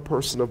a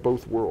person of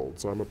both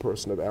worlds. I'm a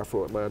person of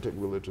Afro-Atlantic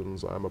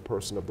religions. I'm a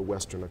person of the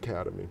Western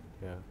Academy,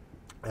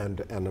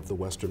 and of the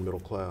Western middle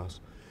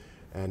class,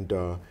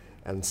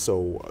 and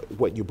so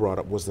what you brought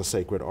up was the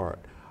sacred art.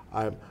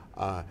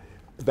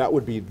 That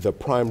would be the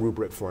prime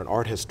rubric for an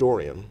art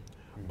historian,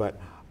 but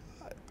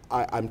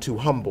I'm too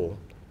humble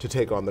to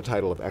take on the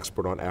title of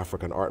expert on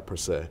African art per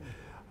se,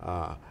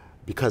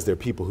 because there are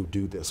people who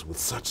do this with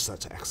such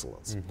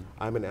excellence.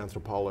 I'm an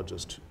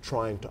anthropologist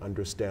trying to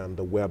understand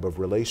the web of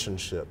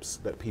relationships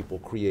that people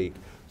create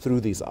through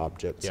these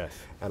objects,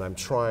 and I'm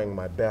trying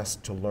my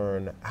best to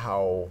learn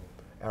how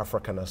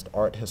Africanist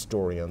art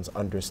historians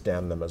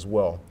understand them as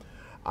well.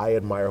 I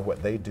admire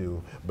what they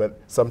do, but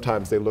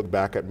sometimes they look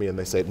back at me and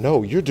they say,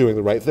 no, you're doing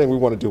the right thing, we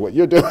want to do what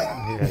you're doing.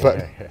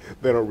 But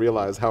they don't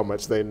realize how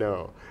much they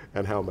know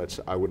and how much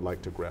I would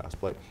like to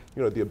grasp. Like,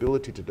 the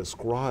ability to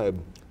describe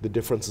the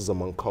differences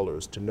among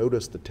colors, to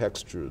notice the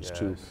textures,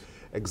 to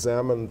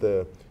examine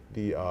the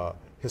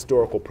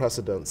historical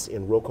precedents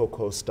in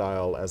Rococo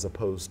style as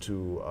opposed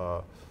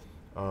to,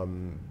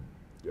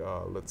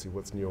 let's see,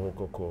 what's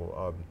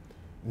Neo-Rococo?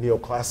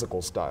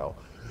 Neoclassical style.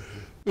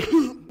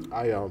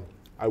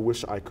 I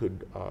wish I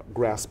could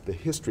grasp the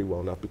history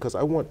well enough, because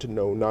I want to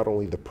know not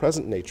only the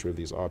present nature of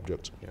these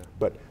objects,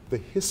 but the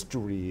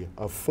history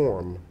of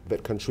form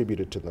that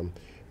contributed to them,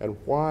 and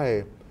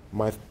why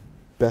my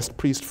best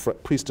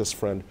priestess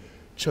friend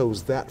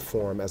chose that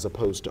form as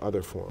opposed to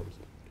other forms.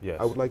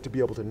 I would like to be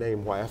able to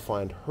name why I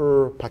find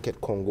her Paquet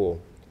Congo,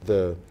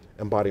 the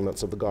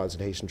embodiments of the gods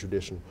in Haitian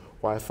tradition,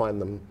 why I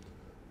find them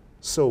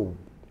so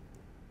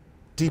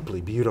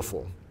deeply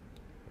beautiful.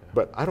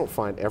 But I don't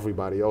find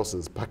everybody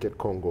else's Paquet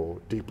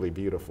Congo deeply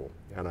beautiful.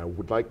 And I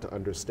would like to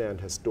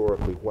understand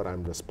historically what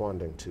I'm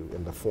responding to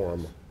in the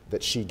form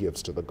that she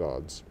gives to the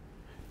gods.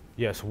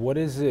 Yes, what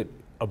is it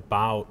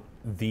about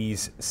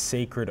these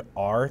sacred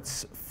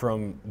arts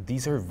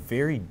these are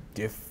very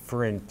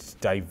different,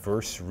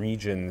 diverse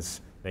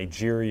regions,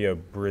 Nigeria,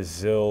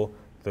 Brazil,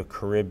 the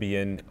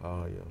Caribbean,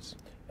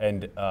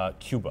 and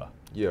Cuba.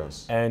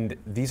 Yes. And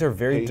these are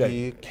very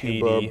Haiti,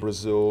 Cuba,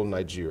 Brazil,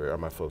 Nigeria are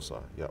my foci.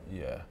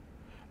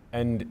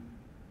 And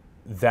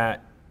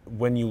that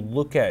when you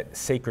look at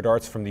sacred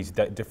arts from these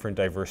different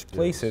diverse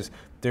places,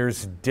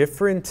 there's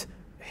different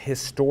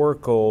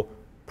historical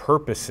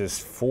purposes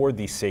for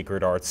these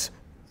sacred arts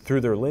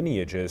through their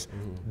lineages.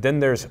 Then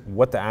there's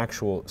what the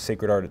actual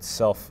sacred art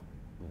itself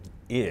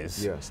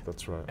is. Yes,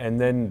 that's right. And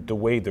then the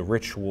way, the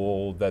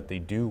ritual that they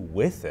do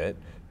with it.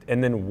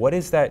 And then what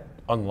is that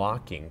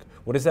unlocking?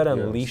 What is that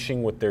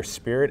unleashing with their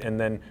spirit? And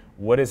then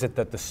what is it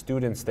that the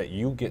students that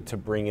you get to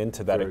bring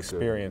into that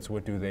experience,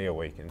 what do they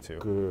awaken to?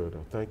 Good.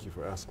 Thank you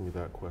for asking me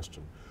that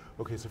question.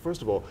 Okay, so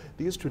first of all,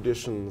 these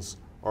traditions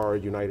are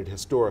united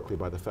historically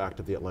by the fact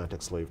of the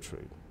Atlantic slave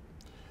trade.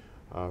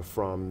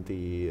 From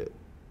the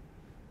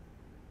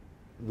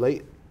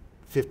late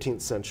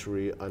 15th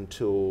century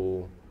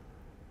until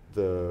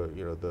the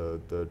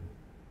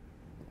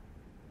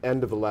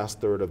end of the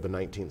last third of the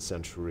 19th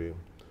century,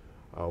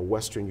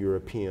 Western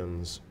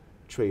Europeans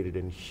traded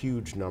in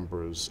huge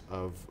numbers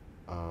of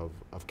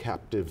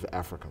captive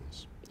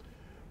Africans,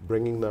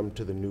 bringing them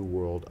to the New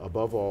World,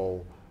 above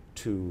all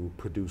to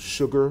produce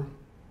sugar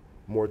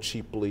more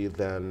cheaply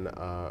than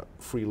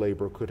free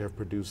labor could have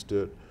produced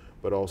it,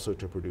 but also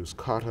to produce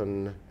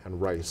cotton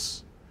and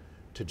rice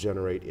to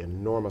generate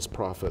enormous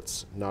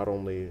profits, not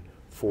only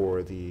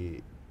for the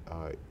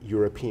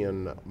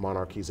European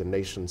monarchies and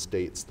nation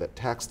states that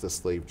taxed the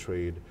slave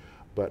trade,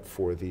 but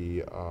for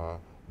the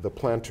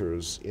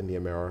planters in the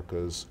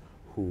Americas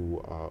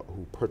who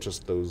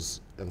purchased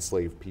those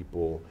enslaved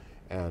people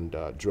and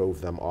drove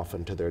them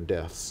often to their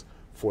deaths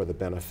for the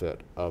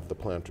benefit of the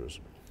planters.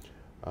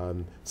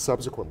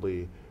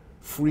 Subsequently,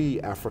 free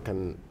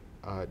African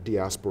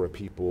diaspora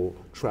people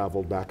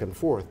traveled back and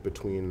forth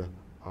between,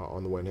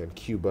 on the one hand,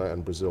 Cuba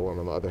and Brazil, and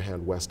on the other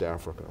hand, West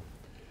Africa.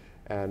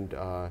 And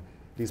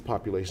these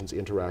populations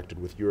interacted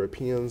with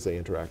Europeans, they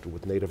interacted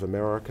with Native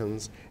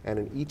Americans, and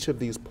in each of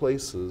these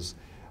places,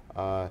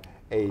 a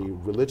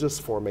religious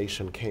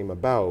formation came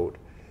about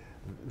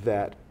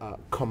that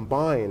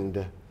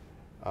combined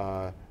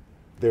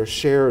their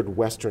shared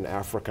Western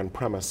African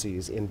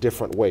premises in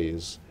different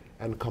ways,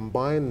 and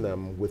combine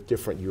them with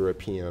different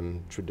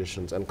European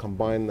traditions, and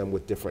combine them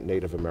with different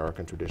Native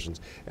American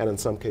traditions, and in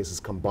some cases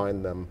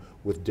combine them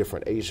with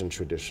different Asian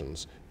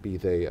traditions, be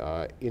they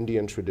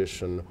Indian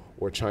tradition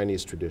or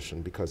Chinese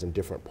tradition, because in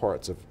different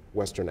parts of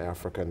Western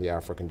Africa and the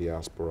African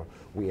diaspora,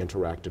 we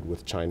interacted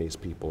with Chinese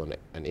people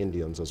and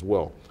Indians as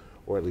well,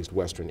 or at least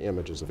Western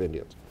images of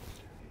Indians.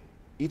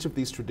 Each of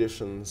these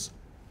traditions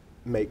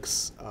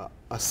makes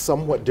a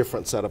somewhat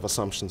different set of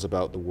assumptions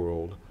about the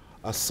world,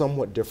 a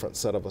somewhat different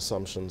set of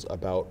assumptions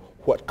about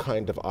what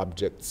kind of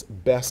objects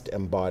best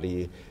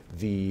embody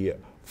the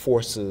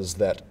forces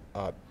that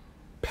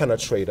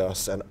penetrate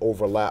us and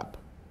overlap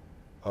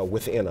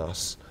within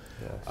us.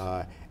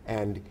 Yes.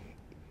 And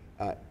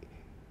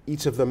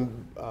each of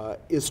them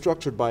is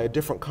structured by a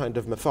different kind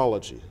of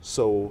mythology.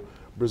 So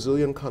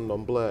Brazilian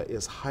candomblé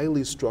is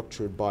highly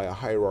structured by a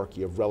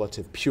hierarchy of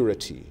relative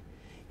purity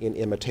in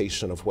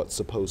imitation of what's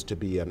supposed to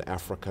be an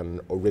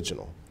African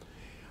original.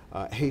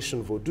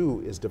 Haitian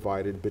Vodou is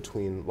divided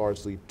between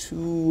largely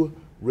two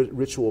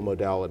ritual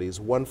modalities,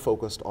 one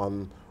focused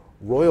on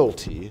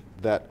royalty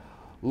that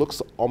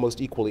looks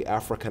almost equally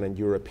African and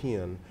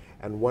European,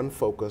 and one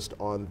focused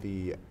on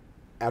the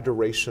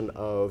adoration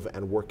of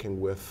and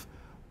working with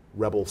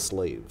rebel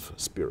slave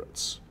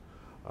spirits.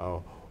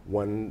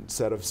 One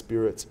set of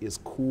spirits is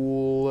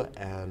cool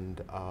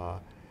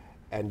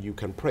and you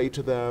can pray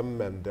to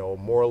them and they'll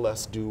more or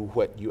less do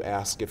what you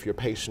ask if you're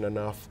patient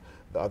enough.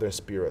 The other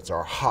spirits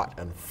are hot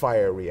and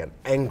fiery and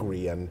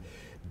angry and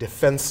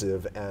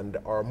defensive and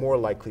are more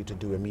likely to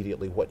do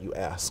immediately what you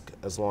ask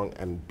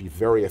and be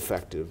very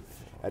effective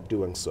at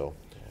doing so.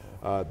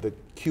 The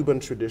Cuban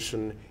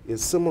tradition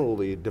is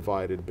similarly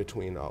divided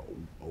between,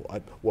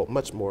 well,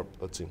 much more,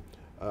 let's see,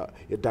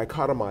 it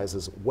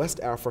dichotomizes West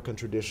African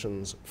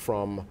traditions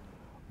from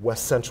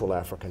West Central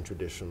African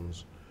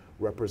traditions,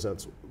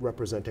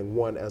 representing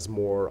one as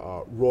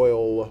more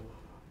royal,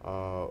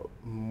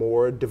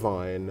 more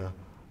divine,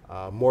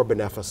 more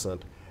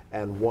beneficent,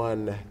 and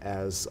one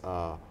as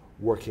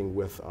working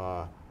with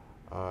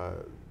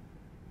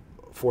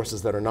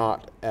forces that are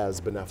not as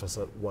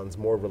beneficent. One's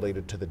more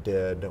related to the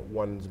dead.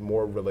 One's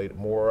more related,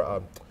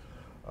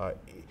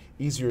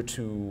 easier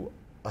to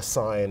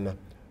assign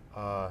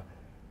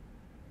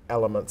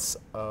elements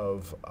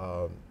of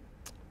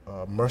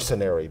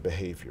mercenary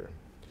behavior.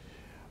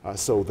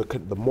 So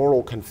the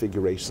moral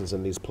configurations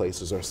in these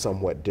places are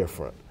somewhat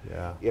different.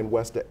 Yeah. In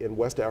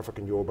West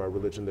African Yoruba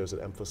religion, there's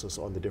an emphasis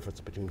on the difference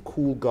between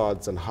cool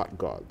gods and hot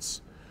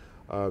gods.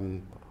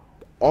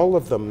 All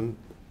of them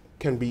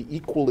can be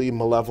equally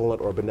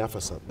malevolent or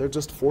beneficent. They're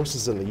just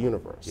forces in the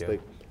universe. Yeah. They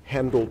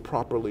handled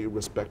properly,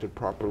 respected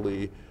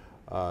properly,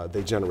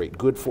 they generate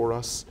good for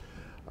us.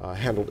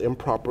 Handled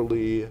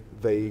improperly,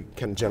 they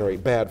can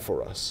generate bad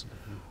for us.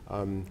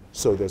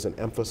 So there's an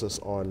emphasis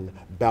on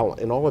balance.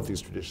 In all of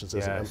these traditions,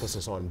 there's an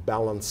emphasis on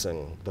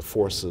balancing the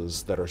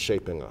forces that are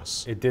shaping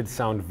us. It did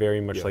sound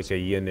very much like a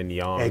yin and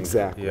yang.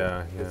 Exactly.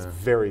 Yeah, It's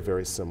very,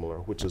 very similar,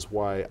 which is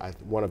why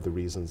one of the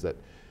reasons that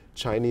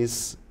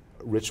Chinese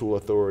ritual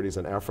authorities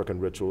and African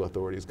ritual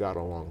authorities got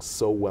along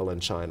so well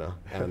in China,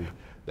 and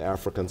the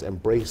Africans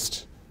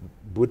embraced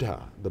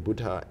the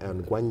Buddha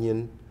and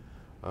Guanyin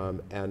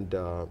and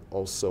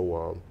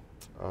also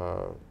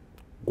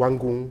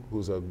Guanggung,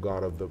 who's a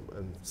god of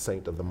and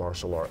saint of the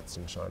martial arts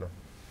in China.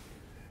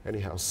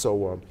 Anyhow,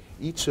 so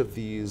each of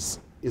these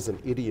is an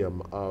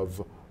idiom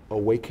of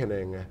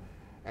awakening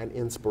and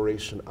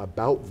inspiration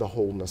about the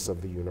wholeness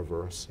of the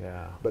universe.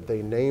 Yeah. But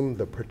they name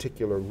the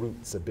particular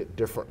roots a bit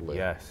differently.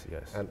 Yes,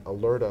 yes. And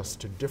alert us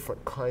to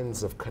different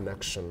kinds of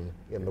connection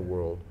in the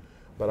world.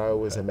 But I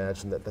always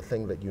imagine that the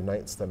thing that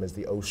unites them is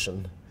the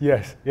ocean.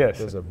 Yes, yes.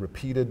 There's a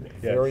repeated,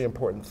 very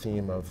important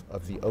theme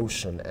of the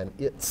ocean and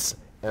its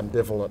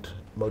ambivalent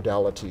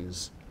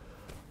modalities.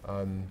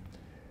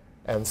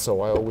 And so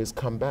I always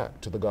come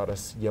back to the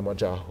goddess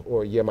Yemaja,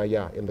 or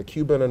Yemaya. In the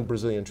Cuban and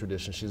Brazilian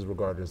tradition, she's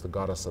regarded as the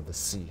goddess of the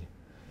sea.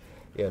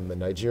 In the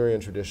Nigerian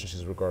tradition,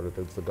 she's regarded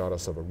as the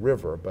goddess of a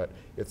river, but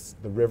it's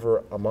the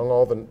river among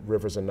all the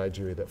rivers in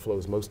Nigeria that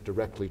flows most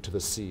directly to the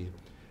sea.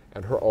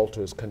 And her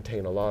altars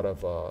contain a lot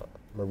of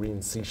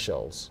marine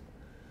seashells.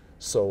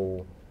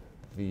 So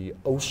the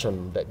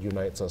ocean that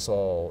unites us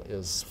all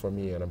is, for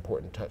me, an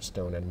important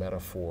touchstone and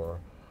metaphor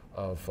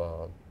of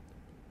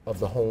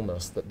the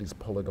wholeness that these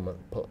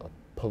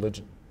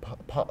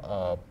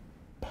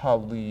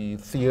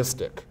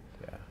polytheistic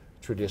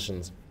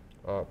traditions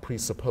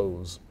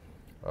presuppose.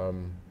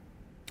 And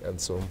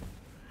so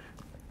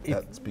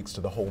that speaks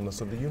to the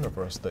wholeness of the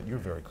universe that you're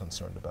very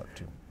concerned about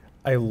too.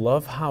 I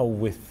love how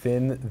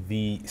within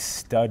the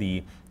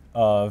study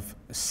of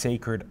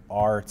sacred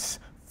arts,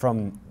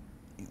 from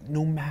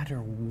no matter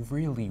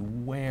really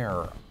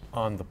where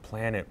on the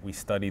planet we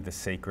study the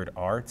sacred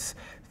arts,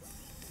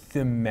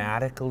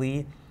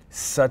 thematically,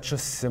 such a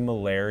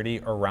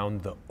similarity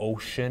around the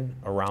ocean,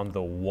 around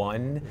the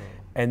one,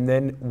 and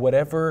then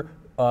whatever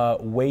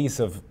ways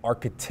of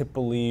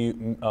archetypally,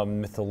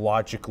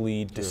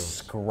 mythologically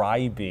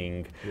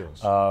describing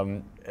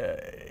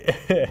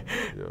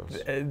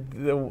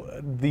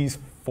these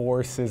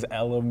forces,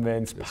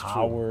 elements,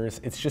 powers.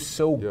 True. It's just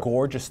so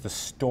gorgeous, the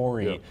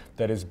story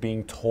that is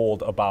being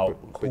told about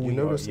who but you we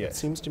notice, are. it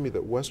seems to me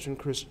that Western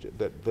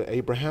that the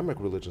Abrahamic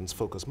religions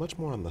focus much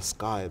more on the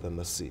sky than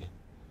the sea.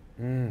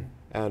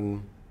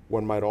 And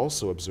one might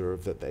also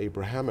observe that the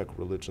Abrahamic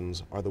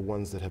religions are the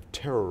ones that have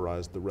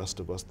terrorized the rest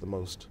of us the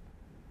most.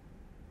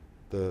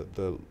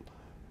 The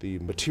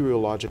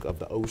material logic of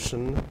the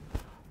ocean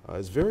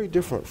is very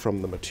different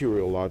from the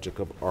material logic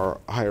of our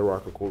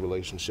hierarchical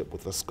relationship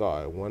with the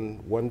sky.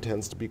 One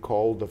tends to be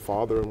called a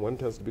father and one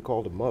tends to be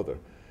called a mother.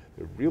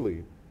 They're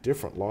really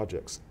different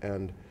logics,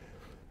 and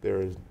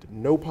there is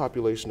no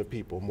population of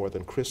people more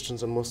than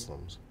Christians and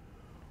Muslims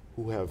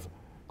who have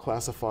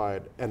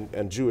classified,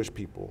 and Jewish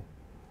people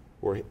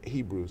or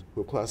Hebrews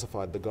who have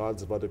classified the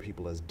gods of other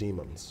people as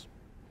demons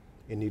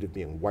in need of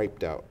being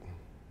wiped out.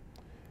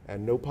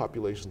 And no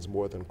populations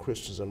more than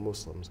Christians and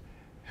Muslims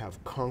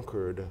have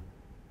conquered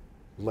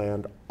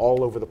land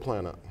all over the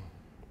planet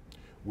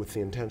with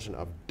the intention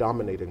of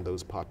dominating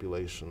those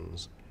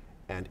populations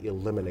and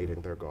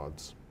eliminating their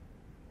gods,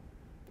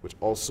 which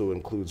also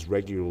includes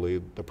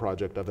regularly the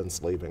project of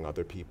enslaving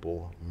other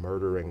people,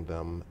 murdering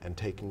them, and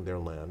taking their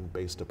land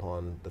based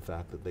upon the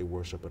fact that they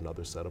worship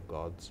another set of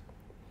gods.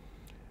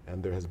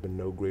 And there has been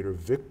no greater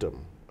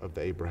victim of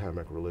the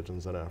Abrahamic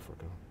religions than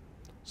Africa.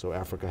 So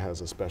Africa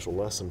has a special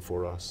lesson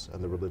for us,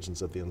 and the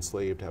religions of the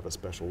enslaved have a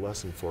special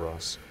lesson for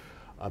us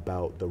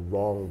about the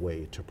wrong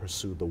way to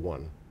pursue the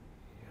one,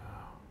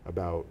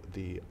 about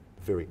the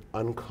very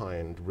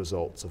unkind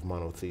results of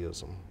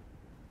monotheism.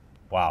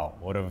 Wow,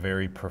 what a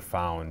very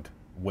profound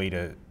way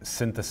to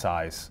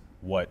synthesize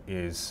what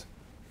is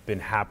been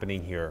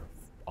happening here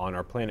on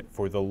our planet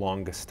for the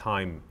longest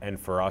time, and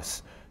for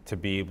us to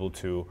be able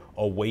to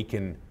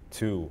awaken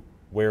to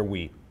where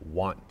we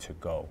want to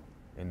go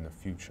in the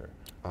future.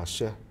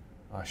 Ashe.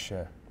 Ashe.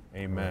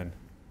 Amen.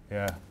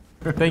 Yeah.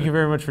 Thank you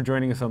very much for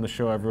joining us on the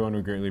show, everyone.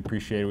 We greatly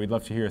appreciate it. We'd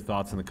love to hear your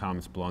thoughts in the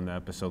comments below on the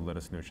episode. Let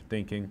us know what you're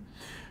thinking.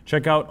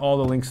 Check out all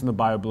the links in the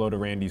bio below to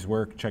Randy's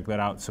work. Check that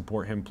out.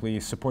 Support him,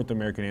 please. Support the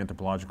American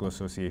Anthropological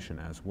Association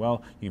as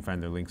well. You can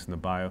find their links in the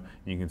bio. And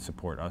you can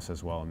support us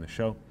as well in the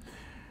show.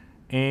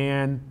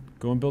 And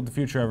go and build the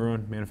future,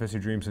 everyone. Manifest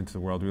your dreams into the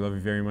world. We love you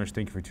very much.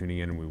 Thank you for tuning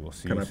in, and we will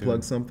see you soon. Can I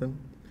plug something?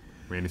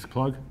 Randy's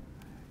plug.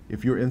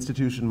 If your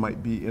institution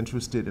might be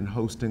interested in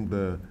hosting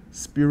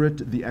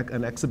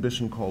an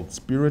exhibition called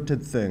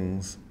Spirited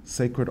Things,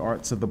 Sacred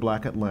Arts of the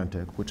Black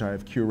Atlantic, which I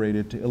have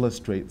curated to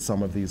illustrate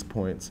some of these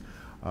points,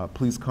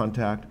 please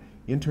contact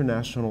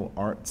International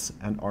Arts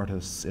and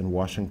Artists in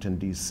Washington,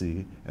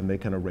 D.C., and they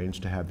can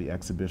arrange to have the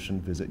exhibition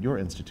visit your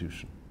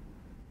institution.